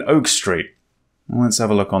Road and Oak Street. Well, let's have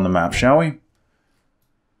a look on the map, shall we?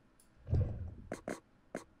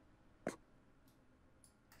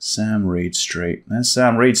 Sam Reed Street. There's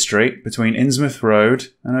Sam Reed Street between Innsmouth Road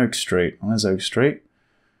and Oak Street. Well, there's Oak Street.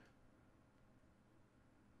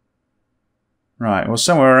 Right, well,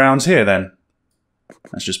 somewhere around here then.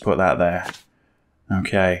 Let's just put that there.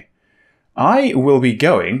 Okay. I will be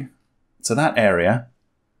going to that area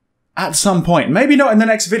at some point. Maybe not in the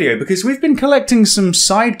next video, because we've been collecting some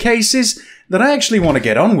side cases that I actually want to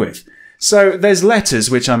get on with. So there's letters,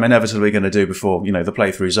 which I'm inevitably going to do before, you know, the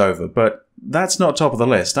playthrough's over, but that's not top of the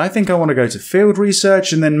list. I think I want to go to field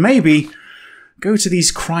research and then maybe go to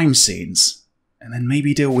these crime scenes and then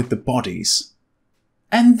maybe deal with the bodies.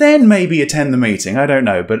 And then maybe attend the meeting. I don't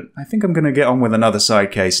know, but I think I'm going to get on with another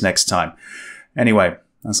side case next time. Anyway,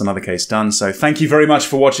 that's another case done. So thank you very much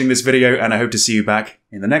for watching this video, and I hope to see you back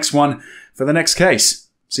in the next one for the next case.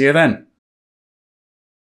 See you then.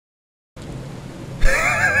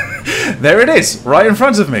 There it is, right in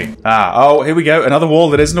front of me. Oh, here we go, another wall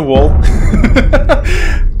that isn't a wall.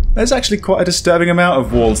 There's actually quite a disturbing amount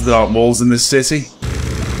of walls that aren't walls in this city.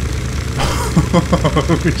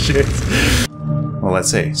 Oh, shit. Well,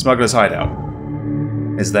 let's see. Smuggler's Hideout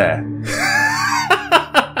is there.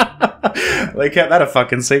 They kept that a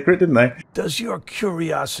fucking secret, didn't they? Does your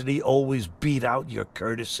curiosity always beat out your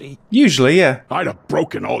courtesy? Usually, yeah. I'd have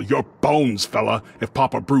broken all your bones, fella, if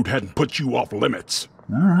Papa Brute hadn't put you off limits.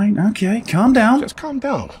 Alright, okay, calm down. Just calm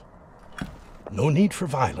down. No need for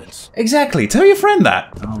violence. Exactly, tell your friend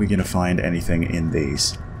that. Are we going to find anything in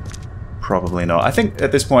these? Probably not. I think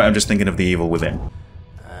at this point I'm just thinking of the evil within.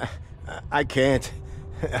 I can't.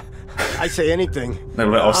 I say anything. A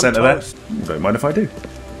little bit off center there. Don't mind if I do.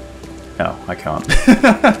 No, I can't.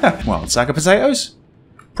 Well, sack of potatoes?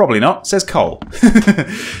 Probably not. It says coal.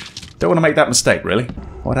 Don't want to make that mistake, really.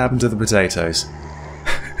 What happened to the potatoes?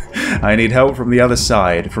 I need help from the other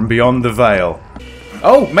side, from beyond the veil.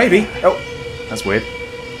 Oh, maybe. Oh, that's weird.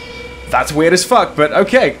 That's weird as fuck, but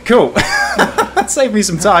okay, cool. That saved me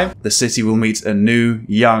some time. The city will meet a new,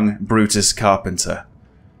 young Brutus Carpenter,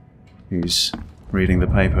 who's reading the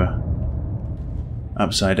paper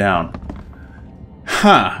upside down.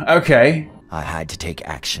 Huh, okay. I had to take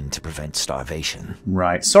action to prevent starvation.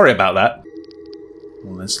 Right, sorry about that.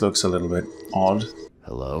 Well, this looks a little bit odd.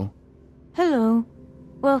 Hello? Hello.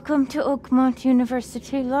 Welcome to Oakmont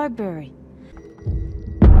University Library.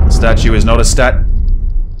 The statue is not a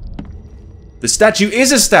The statue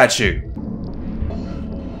is a statue!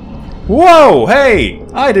 Whoa, hey!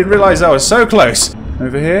 I didn't realize I was so close.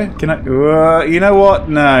 Over here? Can I... you know what?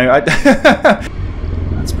 No,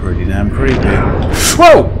 That's pretty damn creepy.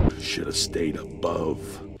 Whoa! Should have stayed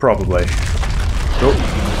above. Probably.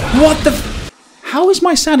 Oh. What the f... How is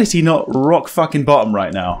my sanity not rock fucking bottom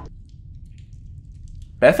right now?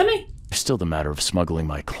 Bethany? Still the matter of smuggling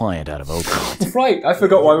my client out of Oakmont. Right, I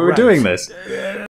forgot why we were doing this.